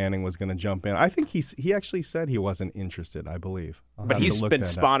Peyton Manning was going to jump in. I think he actually said he wasn't interested, I believe. But he's been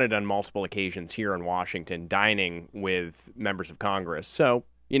spotted on multiple occasions here in Washington dining with members of Congress. So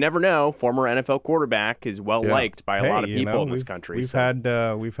you never know. Former NFL quarterback is well liked by a lot of people in this country.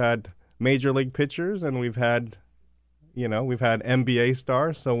 We've had major league pitchers, and we've had NBA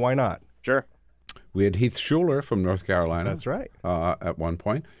stars. So why not? Sure. We had Heath Schuler from North Carolina. That's right. At one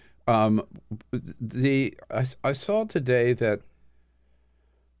point. I saw today that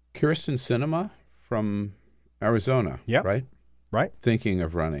Kyrsten Sinema from Arizona, right? Right. Thinking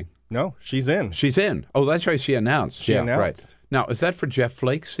of running. No, she's in. She's in. Oh, that's right. She announced. She announced. Right. Now, is that for Jeff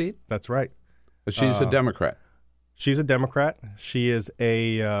Flake's seat? That's right. She's a Democrat. She's a Democrat. She is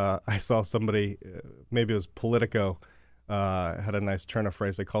a, I saw somebody, maybe it was Politico, had a nice turn of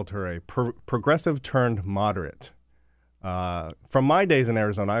phrase. They called her a progressive turned moderate. From my days in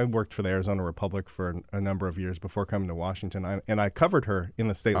Arizona, I worked for the Arizona Republic for a number of years before coming to Washington, and I covered her in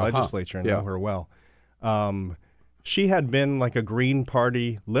the state legislature and know her well. She had been like a Green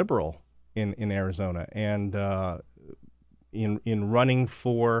Party liberal in Arizona, and in running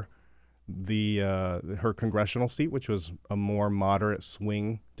for her congressional seat, which was a more moderate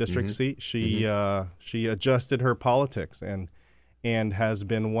swing district seat, she adjusted her politics and has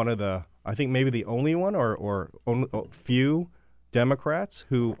been one of the, I think maybe the only one or few Democrats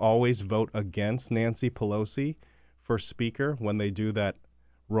who always vote against Nancy Pelosi for Speaker when they do that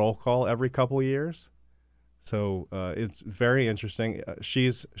roll call every couple of years. So it's very interesting.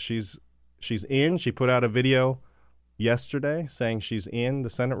 She's in. She put out a video yesterday saying she's in the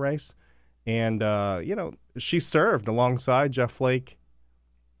Senate race, and she served alongside Jeff Flake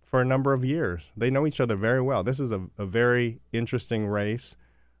for a number of years. They know each other very well. This is a very interesting race.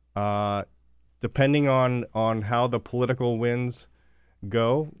 Depending on how the political winds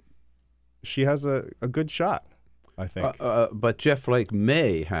go, she has a good shot, I think. But Jeff Flake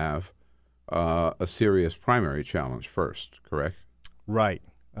may have a serious primary challenge first, correct? Right.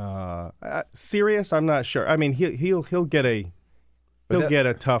 Serious, I'm not sure. I mean, he'll get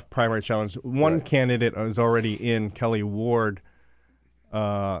a tough primary challenge. One candidate is already in, Kelly Ward.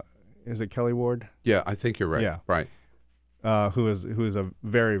 Is it Kelly Ward? Yeah, I think you're right. Yeah, right. Who is a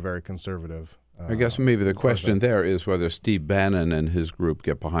very, very conservative. I guess maybe the question there is whether Steve Bannon and his group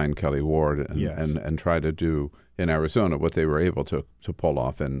get behind Kelly Ward and try to do in Arizona what they were able to pull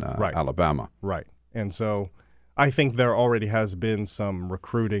off in Alabama. Right. And so I think there already has been some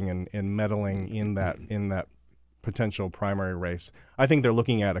recruiting and meddling in that potential primary race. I think they're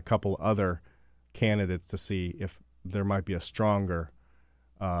looking at a couple other candidates to see if there might be a stronger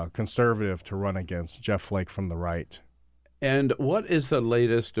conservative to run against Jeff Flake from the right. And what is the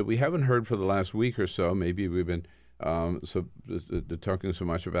latest? We haven't heard for the last week or so. Maybe we've been talking so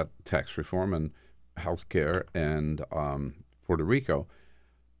much about tax reform and health care and Puerto Rico.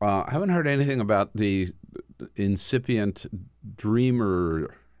 I haven't heard anything about the incipient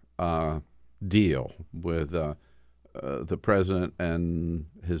Dreamer deal with the president and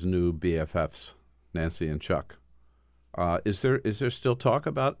his new BFFs, Nancy and Chuck. Is there still talk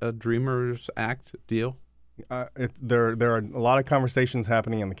about a Dreamers Act deal? There are a lot of conversations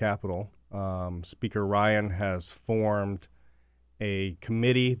happening in the Capitol. Speaker Ryan has formed a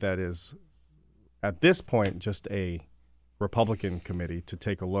committee that is, at this point, just a Republican committee to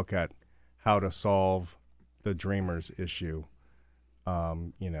take a look at how to solve the Dreamers issue,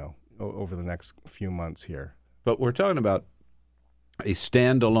 over the next few months here. But we're talking about a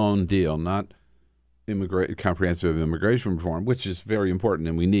standalone deal, not comprehensive immigration reform, which is very important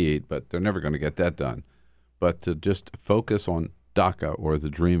and we need, but they're never going to get that done. But to just focus on DACA or the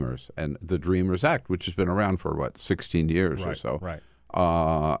Dreamers and the Dreamers Act, which has been around for, 16 years or so. Right.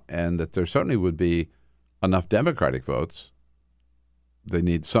 And that there certainly would be enough Democratic votes. They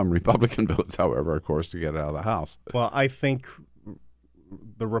need some Republican votes, however, of course, to get it out of the House. Well, I think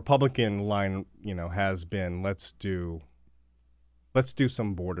the Republican line, has been let's do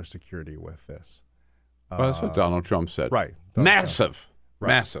some border security with this. Well, that's what Donald Trump said. Right. Massive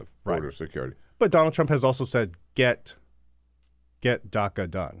border security. But Donald Trump has also said, get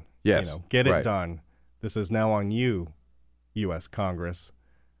DACA done. Yes. Get it done. This is now on you, U.S. Congress.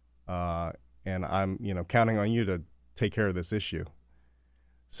 And I'm, counting on you to take care of this issue.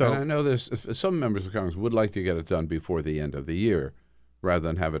 So, and I know there's some members of Congress would like to get it done before the end of the year rather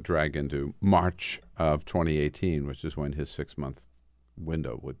than have it drag into March of 2018, which is when his 6-month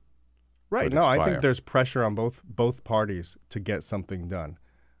window would Right. No, I think there's pressure on both parties to get something done.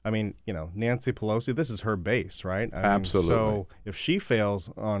 I mean, Nancy Pelosi, this is her base, right? Absolutely. So if she fails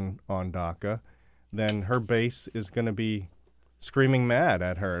on DACA, then her base is going to be screaming mad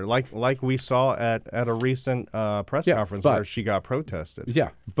at her, like we saw at a recent press conference where she got protested.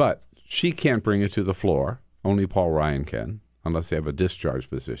 Yeah, but she can't bring it to the floor. Only Paul Ryan can, unless they have a discharge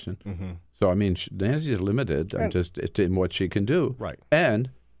position. Mm-hmm. So, I mean, Nancy is limited in what she can do. Right.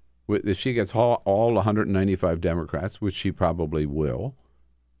 And if she gets all 195 Democrats, which she probably will,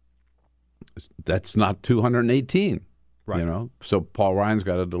 that's not 218. Right. So Paul Ryan's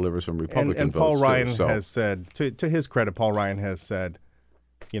got to deliver some Republican and votes. Paul Ryan too, has said, to his credit, Paul Ryan has said,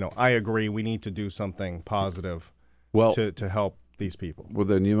 I agree, we need to do something positive to help these people. Well,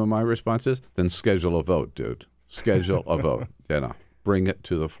 then my response is, then schedule a vote, dude. Schedule a vote. bring it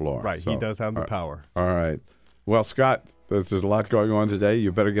to the floor. Right. So, he does have the power. All right. Well, Scott, there's a lot going on today.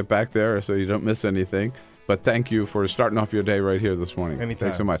 You better get back there so you don't miss anything. But thank you for starting off your day right here this morning. Anytime.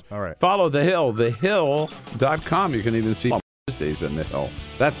 Thanks so much. All right. Follow The Hill, thehill.com. You can even see Tuesdays in The Hill.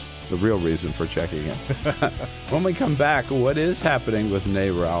 That's the real reason for checking in. When we come back, what is happening with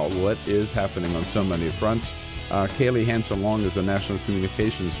NARAL? What is happening on so many fronts? Kaylie Hanson Wong is the National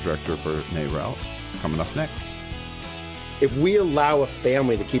Communications Director for NARAL. Coming up next. If we allow a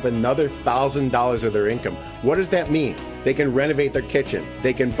family to keep another $1,000 of their income, what does that mean? They can renovate their kitchen.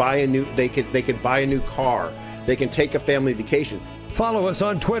 They can buy a new. They can buy a new car. They can take a family vacation. Follow us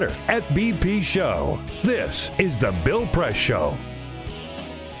on Twitter @BP Show. This is the Bill Press Show.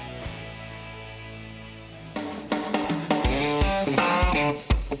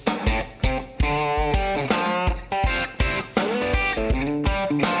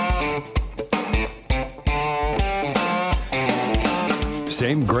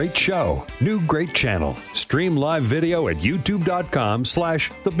 Same great show, new great channel. Stream live video at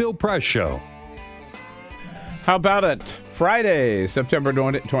youtube.com/The Bill Press Show. How about it? Friday, September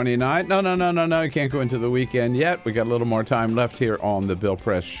 29th. No. You can't go into the weekend yet. We got a little more time left here on the Bill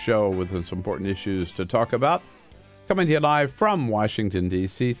Press Show with some important issues to talk about. Coming to you live from Washington,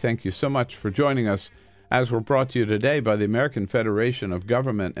 D.C. Thank you so much for joining us as we're brought to you today by the American Federation of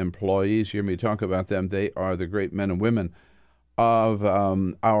Government Employees. You hear me talk about them. They are the great men and women of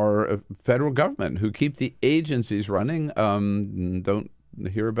our federal government who keep the agencies running. Don't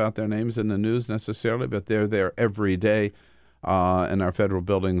hear about their names in the news necessarily, but they're there every day in our federal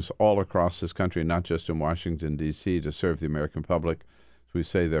buildings all across this country, not just in Washington, D.C., to serve the American public. As we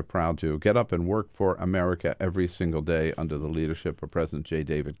say, they're proud to get up and work for America every single day under the leadership of President J.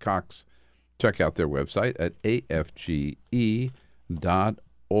 David Cox. Check out their website at afge.org.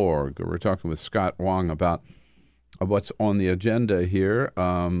 We're talking with Scott Wong about what's on the agenda here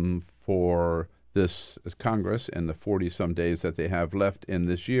for this Congress in the 40-some days that they have left in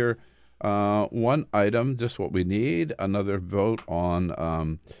this year. One item, just what we need, another vote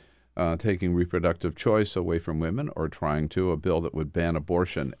on taking reproductive choice away from women or trying to, a bill that would ban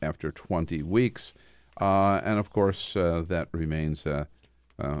abortion after 20 weeks. And, of course, that remains a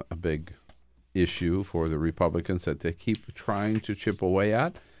big issue for the Republicans that they keep trying to chip away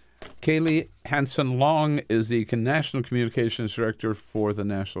at. Kaylie Hanson Wong is the National Communications Director for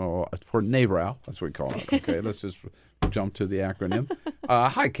NARAL. That's what we call it. Okay, let's just jump to the acronym.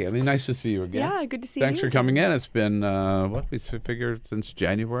 Hi, Kaylie. Nice to see you again. Yeah, good to see you. Thanks for coming in. It's been, we figured since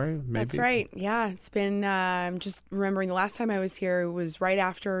January, maybe? That's right. Yeah, it's been, just remembering the last time I was here, it was right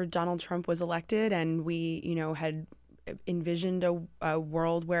after Donald Trump was elected, and we, had envisioned a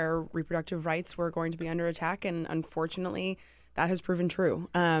world where reproductive rights were going to be under attack, and unfortunately, that has proven true.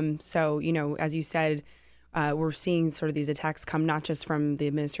 So, as you said, we're seeing sort of these attacks come not just from the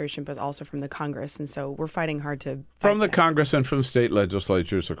administration, but also from the Congress. And so we're fighting hard to fight from the that. Congress and from state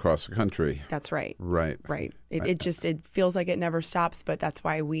legislatures across the country. That's right. Right. It feels like it never stops, but that's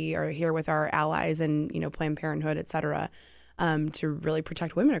why we are here with our allies and, Planned Parenthood, et cetera, to really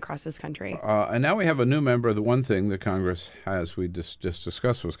protect women across this country. And now we have a new member. The one thing the Congress has, we just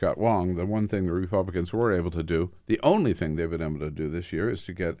discussed with Scott Wong, the one thing the Republicans were able to do, the only thing they've been able to do this year is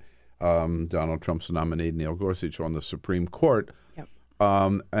to get Donald Trump's nominee, Neil Gorsuch, on the Supreme Court. Yep.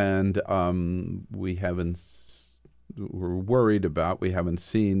 We're worried about, we haven't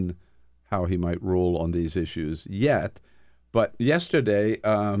seen how he might rule on these issues yet. But yesterday,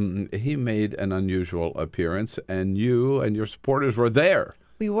 he made an unusual appearance, and you and your supporters were there.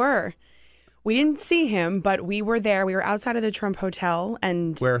 We were. We didn't see him, but we were there. We were outside of the Trump Hotel.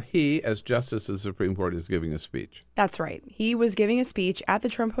 Where he, as Justice of the Supreme Court, is giving a speech. That's right. He was giving a speech at the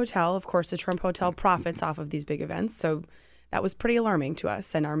Trump Hotel. Of course, the Trump Hotel profits off of these big events, so that was pretty alarming to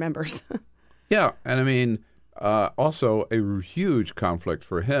us and our members. Yeah, and also a huge conflict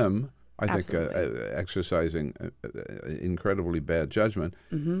for him. I think exercising incredibly bad judgment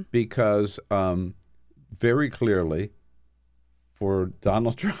because very clearly for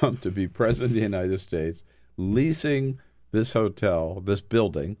Donald Trump to be president of the United States, leasing this hotel, this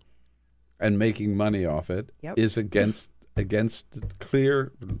building, and making money off it is against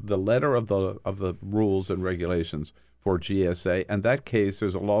clear the letter of the rules and regulations for GSA. And that case,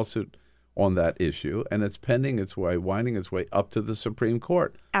 there's a lawsuit on that issue, and it's winding its way up to the Supreme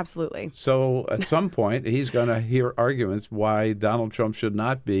Court. Absolutely. So at some point, he's going to hear arguments why Donald Trump should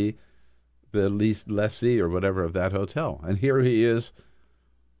not be the lessee or whatever of that hotel. And here he is,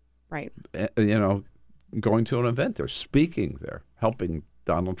 right? Going to an event there, speaking there, helping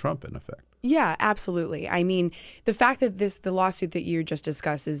Donald Trump, in effect. Yeah, absolutely. I mean, the fact that the lawsuit that you just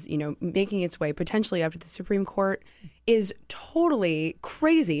discussed is, making its way potentially up to the Supreme Court is totally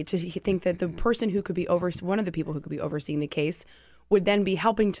crazy to think that the person who could be one of the people who could be overseeing the case would then be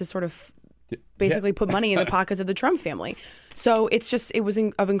helping to sort of basically put money in the pockets of the Trump family. So it was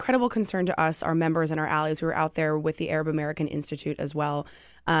of incredible concern to us, our members and our allies who were out there with the Arab American Institute as well.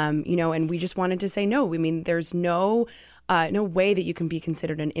 And we just wanted to say no. I mean, there's no way that you can be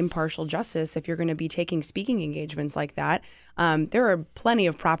considered an impartial justice if you're going to be taking speaking engagements like that. There are plenty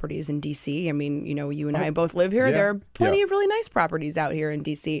of properties in D.C. I mean, you and I both live here. Yeah, there are plenty of really nice properties out here in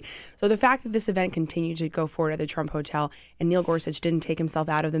D.C. So the fact that this event continued to go forward at the Trump Hotel and Neil Gorsuch didn't take himself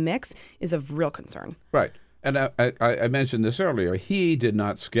out of the mix is of real concern. Right. And I mentioned this earlier. He did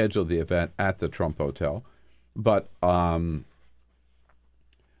not schedule the event at the Trump Hotel, but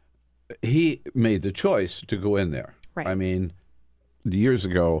he made the choice to go in there. Right. I mean, years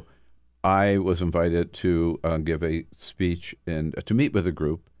ago, I was invited to give a speech to meet with a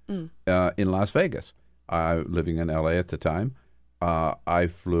group in Las Vegas. Living in L.A. at the time, I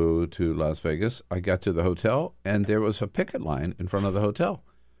flew to Las Vegas. I got to the hotel, and there was a picket line in front of the hotel.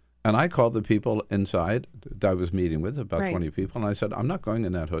 And I called the people inside that I was meeting with, about 20 people, and I said, I'm not going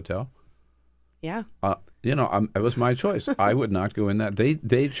in that hotel. Yeah. It was my choice. I would not go in that.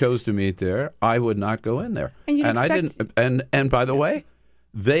 They chose to meet there. I would not go in there. And I didn't. And by the way,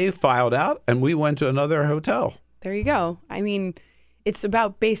 they filed out, and we went to another hotel. There you go. I mean, it's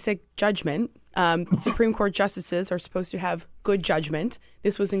about basic judgment. Supreme Court justices are supposed to have good judgment.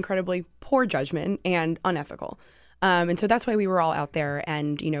 This was incredibly poor judgment and unethical. And so that's why we were all out there.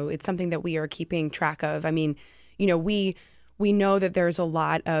 And, it's something that we are keeping track of. I mean, we know that there's a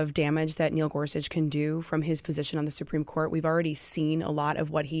lot of damage that Neil Gorsuch can do from his position on the Supreme Court. We've already seen a lot of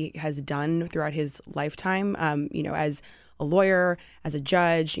what he has done throughout his lifetime, as a lawyer, as a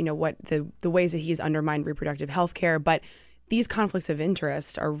judge, what the ways that he's undermined reproductive health care. But these conflicts of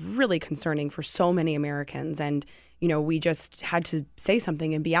interest are really concerning for so many Americans. And, we just had to say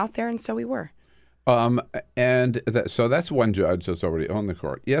something and be out there. And so we were. So that's one judge that's already on the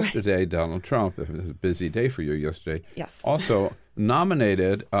court. Yesterday, Donald Trump, it was a busy day for you yesterday, yes, also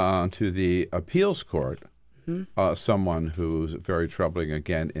nominated to the appeals court someone who's very troubling,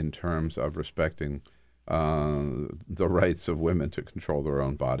 again, in terms of respecting the rights of women to control their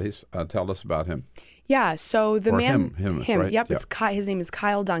own bodies. Tell us about him. Yeah, so the man, him, right? Yep, Yeah. His name is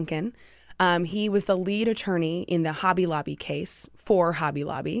Kyle Duncan. He was the lead attorney in the Hobby Lobby case for Hobby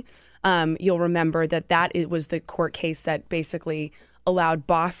Lobby. You'll remember that it was the court case that basically allowed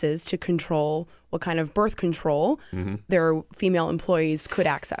bosses to control what kind of birth control their female employees could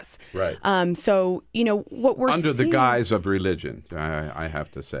access. Right. So, what we're under seeing, the guise of religion, I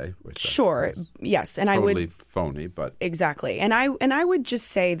have to say. Sure. Yes. And totally I would phony, but exactly. And I would just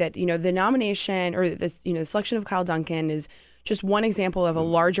say that, the nomination or the selection of Kyle Duncan is just one example of a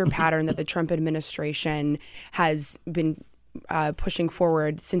larger pattern that the Trump administration has been pushing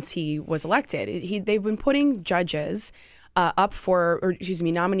forward since he was elected. They've been putting nominees up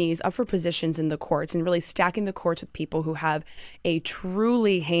for positions in the courts and really stacking the courts with people who have a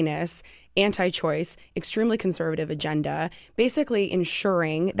truly heinous, anti-choice, extremely conservative agenda, basically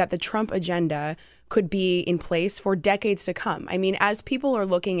ensuring that the Trump agenda could be in place for decades to come. I mean, as people are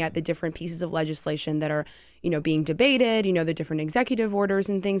looking at the different pieces of legislation that are, being debated, the different executive orders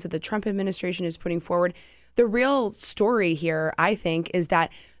and things that the Trump administration is putting forward, the real story here, I think, is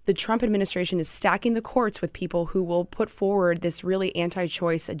that the Trump administration is stacking the courts with people who will put forward this really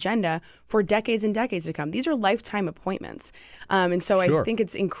anti-choice agenda for decades and decades to come. These are lifetime appointments. And so Sure. I think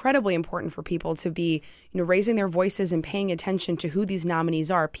it's incredibly important for people to be, raising their voices and paying attention to who these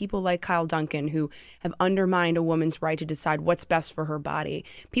nominees are. People like Kyle Duncan, who have undermined a woman's right to decide what's best for her body.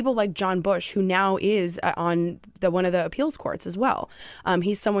 People like John Bush, who now is on one of the appeals courts as well.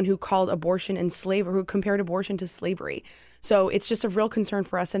 He's someone who called abortion and slavery, who compared abortion to slavery. So it's just a real concern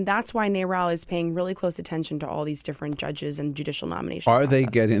for us, and that's why NARAL is paying really close attention to all these different judges and judicial nominations.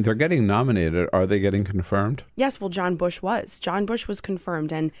 they're getting nominated? Are they getting confirmed? Yes, well, John Bush was. John Bush was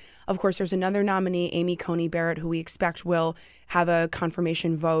confirmed, and of course, there's another nominee, Amy Coney Barrett, who we expect will have a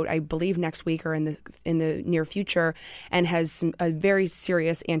confirmation vote, I believe, next week or in the near future, and has a very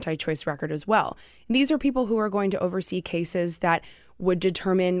serious anti-choice record as well. And these are people who are going to oversee cases that would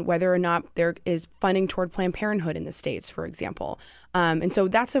determine whether or not there is funding toward Planned Parenthood in the states, for example. And so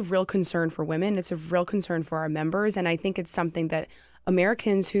that's a real concern for women. It's a real concern for our members. And I think it's something that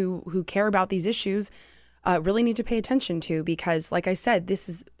Americans who care about these issues really need to pay attention to, because, like I said, this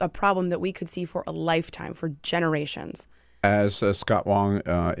is a problem that we could see for a lifetime, for generations. As Scott Wong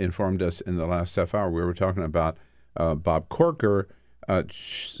informed us in the last half hour, we were talking about Bob Corker,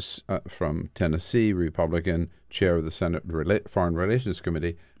 from Tennessee, Republican, chair of the Senate Foreign Relations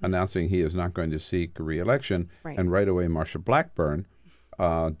Committee, announcing he is not going to seek re-election. Right. And right away, Marsha Blackburn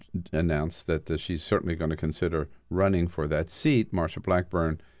announced that she's certainly going to consider running for that seat. Marsha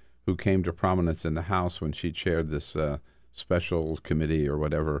Blackburn, who came to prominence in the House when she chaired this special committee or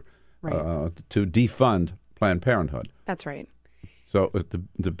whatever to defund Planned Parenthood. That's right. So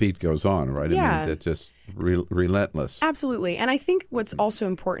the beat goes on, right? Yeah. I mean, that's just relentless. Absolutely. And I think what's also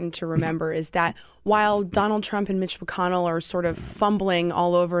important to remember is that while Donald Trump and Mitch McConnell are sort of fumbling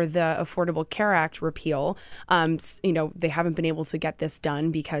all over the Affordable Care Act repeal, they haven't been able to get this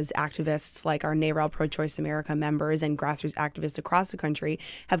done because activists like our NARAL Pro-Choice America members and grassroots activists across the country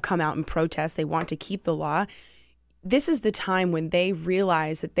have come out and protest. They want to keep the law. This is the time when they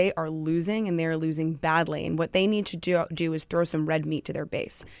realize that they are losing and they're losing badly. And what they need to do is throw some red meat to their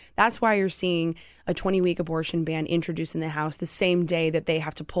base. That's why you're seeing a 20-week abortion ban introduced in the House the same day that they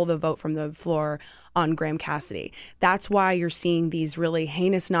have to pull the vote from the floor on Graham Cassidy. That's why you're seeing these really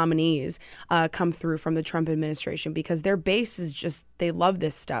heinous nominees come through from the Trump administration, because their base is just, they love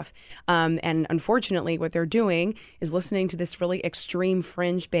this stuff. And unfortunately, what they're doing is listening to this really extreme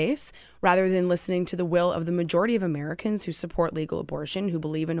fringe base rather than listening to the will of the majority of Americans who support legal abortion, who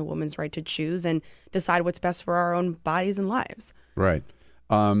believe in a woman's right to choose and decide what's best for our own bodies and lives. Right.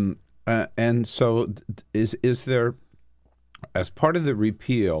 And so is there, as part of the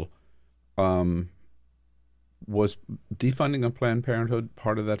repeal, was defunding of Planned Parenthood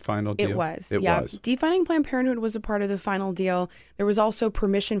part of that final deal? It was. It was. Defunding Planned Parenthood was a part of the final deal. There was also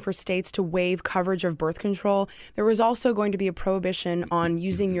permission for states to waive coverage of birth control. There was also going to be a prohibition on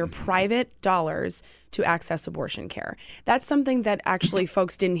using your private dollars to access abortion care. That's something that actually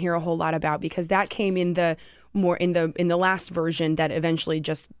folks didn't hear a whole lot about, because that came in the last version that eventually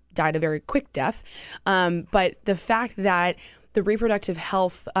just died a very quick death. But the fact that the reproductive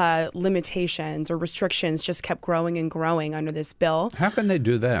health limitations or restrictions just kept growing and growing under this bill. How can they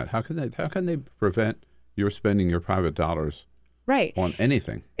do that? How can they prevent your spending your private dollars on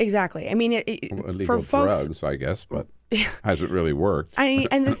anything? Exactly. I mean, illegal for folks, drugs, I guess, but hasn't really worked.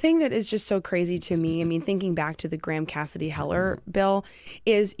 And the thing that is just so crazy to me, I mean, thinking back to the Graham Cassidy Heller bill,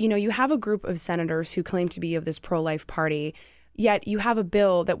 is, you have a group of senators who claim to be of this pro-life party, yet you have a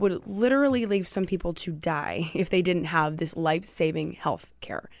bill that would literally leave some people to die if they didn't have this life-saving health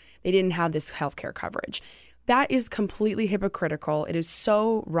care. They didn't have this health care coverage. That is completely hypocritical. It is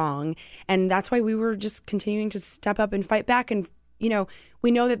so wrong. And that's why we were just continuing to step up and fight back. And,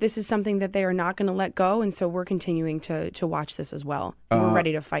 we know that this is something that they are not going to let go. And so we're continuing to watch this as well. We're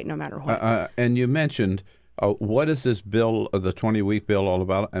ready to fight no matter what. And you mentioned, what is this bill, the 20-week bill, all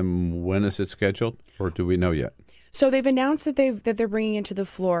about? And when is it scheduled? Or do we know yet? So they've announced that they're bringing it to the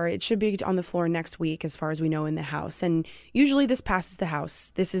floor. It should be on the floor next week, as far as we know, in the House. And usually this passes the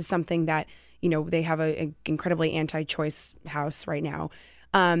House. This is something that, they have an incredibly anti-choice House right now.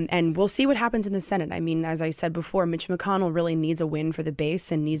 And we'll see what happens in the Senate. I mean, as I said before, Mitch McConnell really needs a win for the base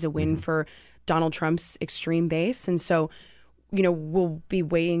and needs a win for Donald Trump's extreme base. And so, we'll be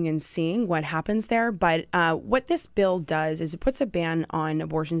waiting and seeing what happens there. But what this bill does is it puts a ban on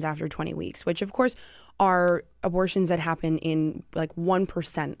abortions after 20 weeks, which, of course, are abortions that happen in like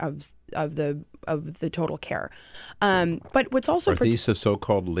 1% of the total care. But what's also are these the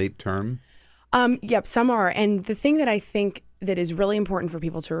so-called late term? Yep, some are. And the thing that I think that is really important for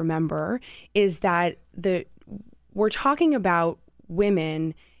people to remember is that we're talking about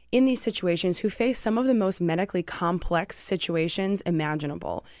women in these situations who face some of the most medically complex situations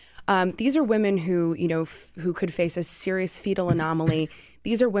imaginable. These are women who, who could face a serious fetal anomaly.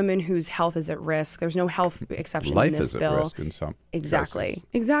 These are women whose health is at risk. There's no health exception in this bill. Life is at risk in some cases.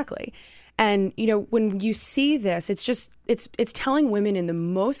 Exactly. And, when you see this, it's telling women in the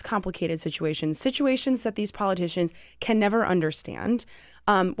most complicated situations that these politicians can never understand,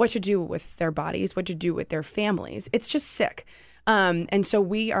 what to do with their bodies, what to do with their families. It's just sick. And so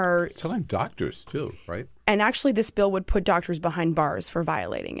we are... It's telling doctors, too, right? And actually, this bill would put doctors behind bars for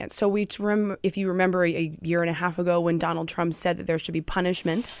violating it. So if you remember a year and a half ago when Donald Trump said that there should be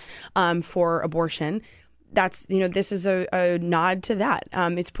punishment for abortion, that's, this is a nod to that.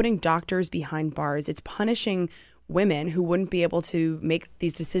 It's putting doctors behind bars. It's punishing women who wouldn't be able to make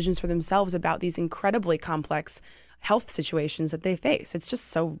these decisions for themselves about these incredibly complex health situations that they face. It's just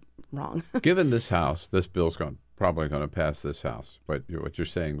so wrong. Given this House, this bill's probably going to pass this House. But what you're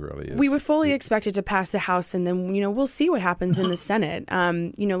saying really is... We would fully expect it to pass the House, and then, we'll see what happens in the Senate.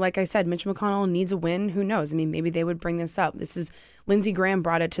 Like I said, Mitch McConnell needs a win. Who knows? I mean, maybe they would bring this up. Lindsey Graham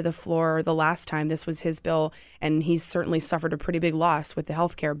brought it to the floor the last time. This was his bill, and he's certainly suffered a pretty big loss with the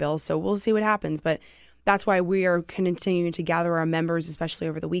health care bill. So we'll see what happens. But that's why we are continuing to gather our members, especially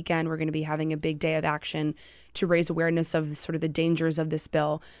over the weekend. We're going to be having a big day of action to raise awareness of sort of the dangers of this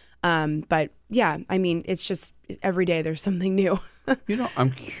bill. But yeah, I mean, it's just every day there's something new.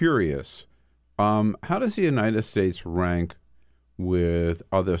 I'm curious. How does the United States rank with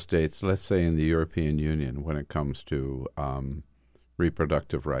other states, let's say in the European Union, when it comes to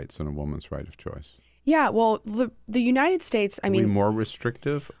reproductive rights and a woman's right of choice? Yeah, well, the United States, I mean... Are we more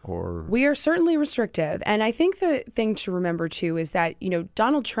restrictive or... We are certainly restrictive. And I think the thing to remember, too, is that,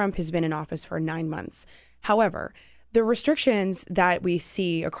 Donald Trump has been in office for 9 months. However, the restrictions that we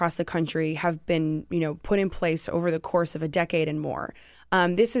see across the country have been, put in place over the course of a decade and more.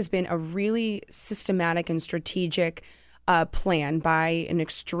 This has been a really systematic and strategic plan by an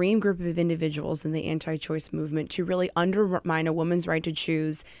extreme group of individuals in the anti-choice movement to really undermine a woman's right to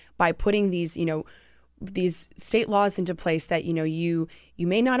choose by putting these, these state laws into place that, you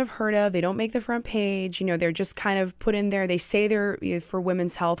may not have heard of. They don't make the front page. They're just kind of put in there. They say they're for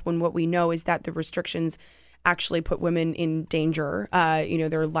women's health when what we know is that the restrictions actually put women in danger,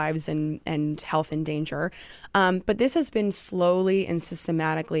 their lives and health in danger. But this has been they've been slowly and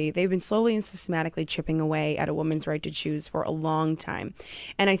systematically chipping away at a woman's right to choose for a long time.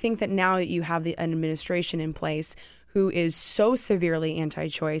 And I think that now that you have an administration in place who is so severely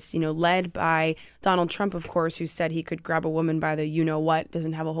anti-choice, led by Donald Trump, of course, who said he could grab a woman by the you-know-what,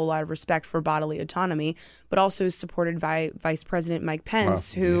 doesn't have a whole lot of respect for bodily autonomy, but also is supported by Vice President Mike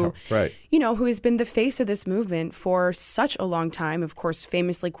Pence, who has been the face of this movement for such a long time, of course,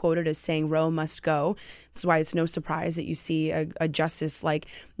 famously quoted as saying Roe must go. This is why it's no surprise that you see a justice like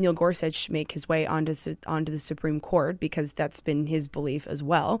Neil Gorsuch make his way onto the Supreme Court, because that's been his belief as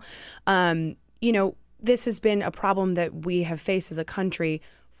well. This has been a problem that we have faced as a country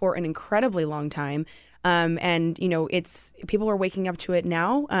for an incredibly long time. It's people are waking up to it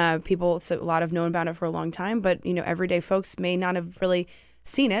now. A lot have known about it for a long time, but, everyday folks may not have really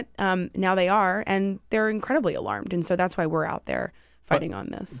seen it. Now they are, and they're incredibly alarmed. And so that's why we're out there fighting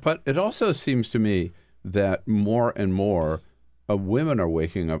on this. But it also seems to me that more and more women are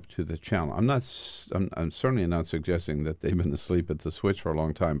waking up to the challenge. I'm certainly not suggesting that they've been asleep at the switch for a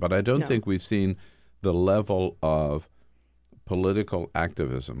long time, but I don't think we've seen the level of political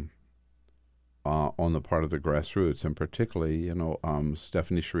activism on the part of the grassroots, and particularly,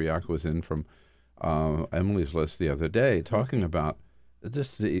 Stephanie Shriak was in from Emily's List the other day talking about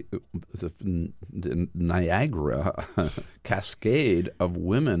just the Niagara cascade of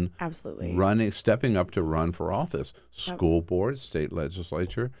women stepping up to run for office. School boards, state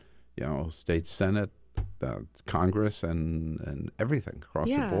legislature, state Senate, Congress, and everything across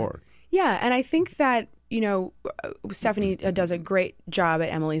the board. Yeah, and I think that, Stephanie does a great job at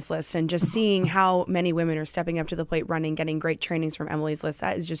Emily's List, and just seeing how many women are stepping up to the plate running, getting great trainings from Emily's List,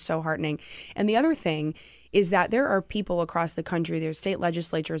 that is just so heartening. And the other thing is that there are people across the country, there's state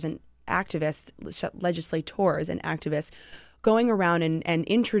legislators and legislators and activists going around and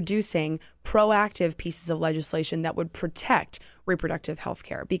introducing proactive pieces of legislation that would protect reproductive health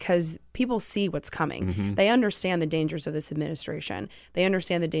care, because people see what's coming. Mm-hmm. They understand the dangers of this administration. They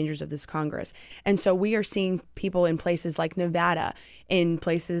understand the dangers of this Congress. And so we are seeing people in places like Nevada, in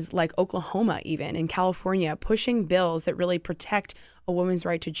places like Oklahoma, even in California, pushing bills that really protect a woman's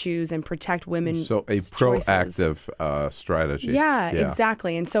right to choose and protect women's So a proactive strategy. Yeah,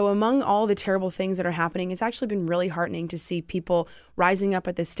 exactly. And so among all the terrible things that are happening, it's actually been really heartening to see people rising up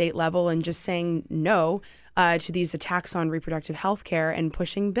at the state level and just saying no to these attacks on reproductive health care and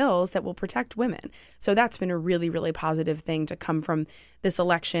pushing bills that will protect women. So that's been a really, really positive thing to come from this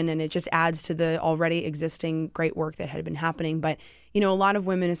election, and it just adds to the already existing great work that had been happening. But, a lot of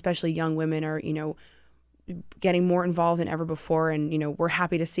women, especially young women, are, getting more involved than ever before. And, we're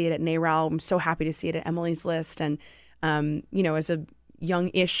happy to see it at NARAL. I'm so happy to see it at Emily's List. And, as a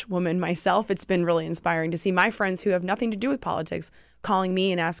young-ish woman myself, it's been really inspiring to see my friends who have nothing to do with politics calling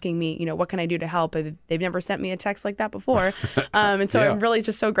me and asking me, what can I do to help? They've never sent me a text like that before. And so I'm really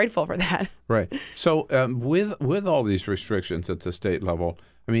just so grateful for that. Right. So with all these restrictions at the state level,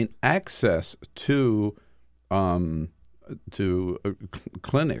 I mean, access to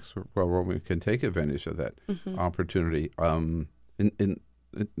clinics where we can take advantage of that opportunity.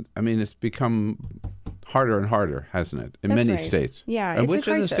 It's become harder and harder, hasn't it? In many states. Yeah, and it's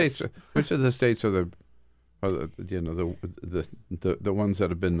a crisis. Which of the states are the ones that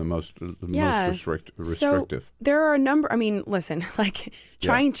have been the most restrictive? So there are a number. Listen,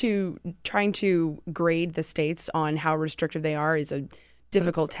 trying to grade the states on how restrictive they are is a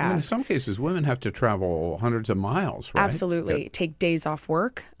difficult task. In some cases, women have to travel hundreds of miles, right? Absolutely. Take days off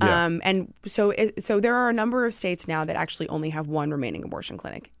work. And so there are a number of states now that actually only have one remaining abortion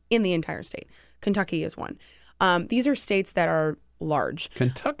clinic in the entire state. Kentucky is one. These are states that are large.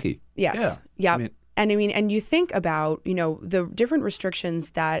 Kentucky? Yes. Yeah. And you think about, the different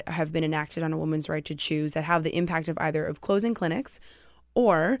restrictions that have been enacted on a woman's right to choose that have the impact of either of closing clinics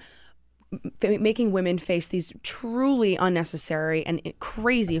or making women face these truly unnecessary and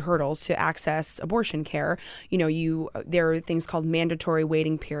crazy hurdles to access abortion care. There are things called mandatory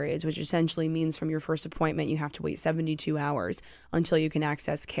waiting periods, which essentially means from your first appointment, you have to wait 72 hours until you can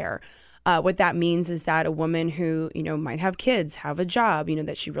access care. What that means is that a woman who, might have kids, have a job,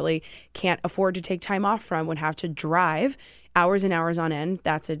 that she really can't afford to take time off from would have to drive hours and hours on end.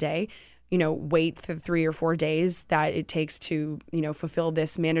 That's a day. Wait for 3 or 4 days that it takes to, fulfill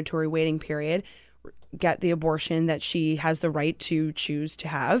this mandatory waiting period, get the abortion that she has the right to choose to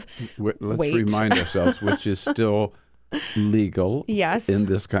have. Let's remind ourselves, which is still legal in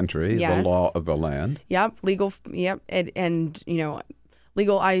this country, the law of the land. Yep, legal. Yep, and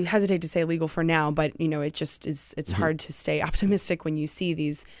legal, I hesitate to say legal for now, but, it just is, it's hard to stay optimistic when you see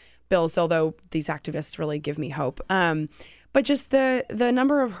these bills, although these activists really give me hope. But just the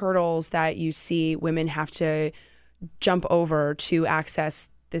number of hurdles that you see women have to jump over to access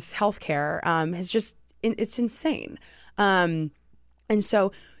this health care it's insane. And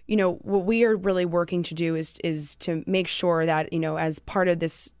so, what we are really working to do is to make sure that, as part of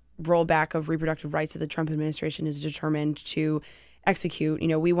this rollback of reproductive rights that the Trump administration is determined to execute,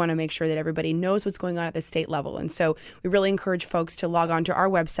 we want to make sure that everybody knows what's going on at the state level. And so we really encourage folks to log on to our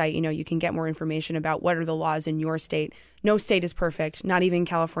website. You can get more information about what are the laws in your state. No state is perfect, not even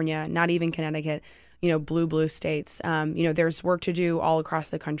California, not even Connecticut, blue states. There's work to do all across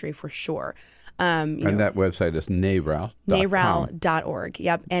the country for sure. And that website is NARAL. NARAL.org.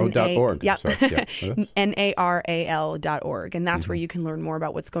 Yep. .org. Yep. Sorry. NARAL.org. And that's where you can learn more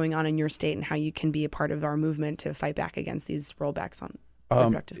about what's going on in your state and how you can be a part of our movement to fight back against these rollbacks on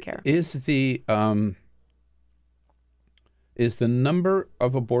reproductive care. Is the number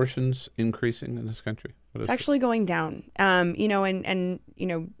of abortions increasing in this country? It's actually going down.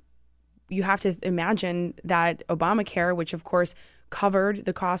 You have to imagine that Obamacare, which of course covered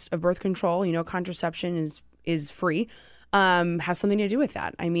the cost of birth control, contraception is free, has something to do with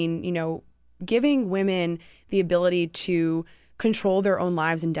that. I mean, giving women the ability to control their own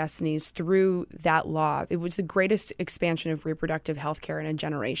lives and destinies through that law, it was the greatest expansion of reproductive health care in a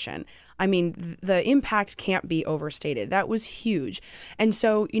generation. I mean, the impact can't be overstated. That was huge. And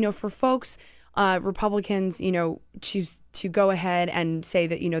so, for folks, Republicans, to go ahead and say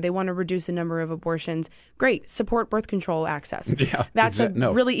that, they want to reduce the number of abortions. Great. Support birth control access. Yeah, that's a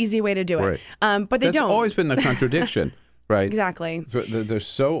really easy way to do it. Right. But they don't. That's always been the contradiction, right? Exactly. So they're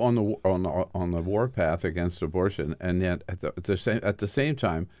so on the warpath against abortion, and yet at the same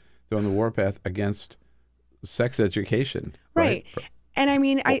time, they're on the warpath against sex education. Right. And I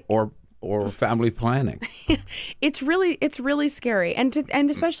mean, or family planning. It's really scary. And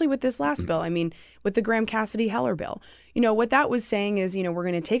especially with this last bill, I mean, with the Graham Cassidy Heller bill, what that was saying is, we're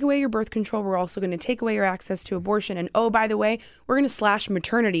going to take away your birth control. We're also going to take away your access to abortion. And oh, by the way, we're going to slash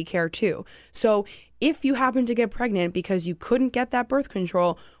maternity care too. So if you happen to get pregnant because you couldn't get that birth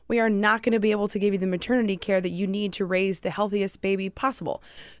control, we are not going to be able to give you the maternity care that you need to raise the healthiest baby possible.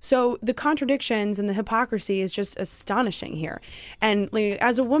 So the contradictions and the hypocrisy is just astonishing here. And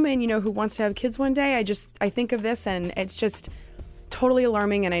as a woman, who wants to have kids one day, I think of this and it's just totally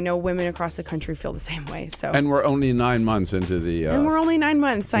alarming. And I know women across the country feel the same way. So. And we're only 9 months into the. And we're only 9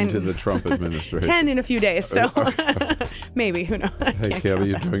 months into the Trump administration. 10 in a few days. So maybe, who knows? Hey, Kaylie,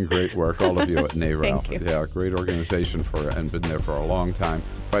 you're doing great work, all of you at NARAL. Thank you. Yeah, great organization and been there for a long time,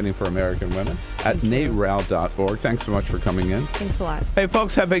 fighting for American women at NARAL.org. Thanks so much for coming in. Thanst a lot. Hey,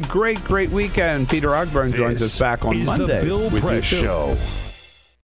 folks, have a great weekend. Peter Ogburn joins us back on Monday. The Bill Press Show.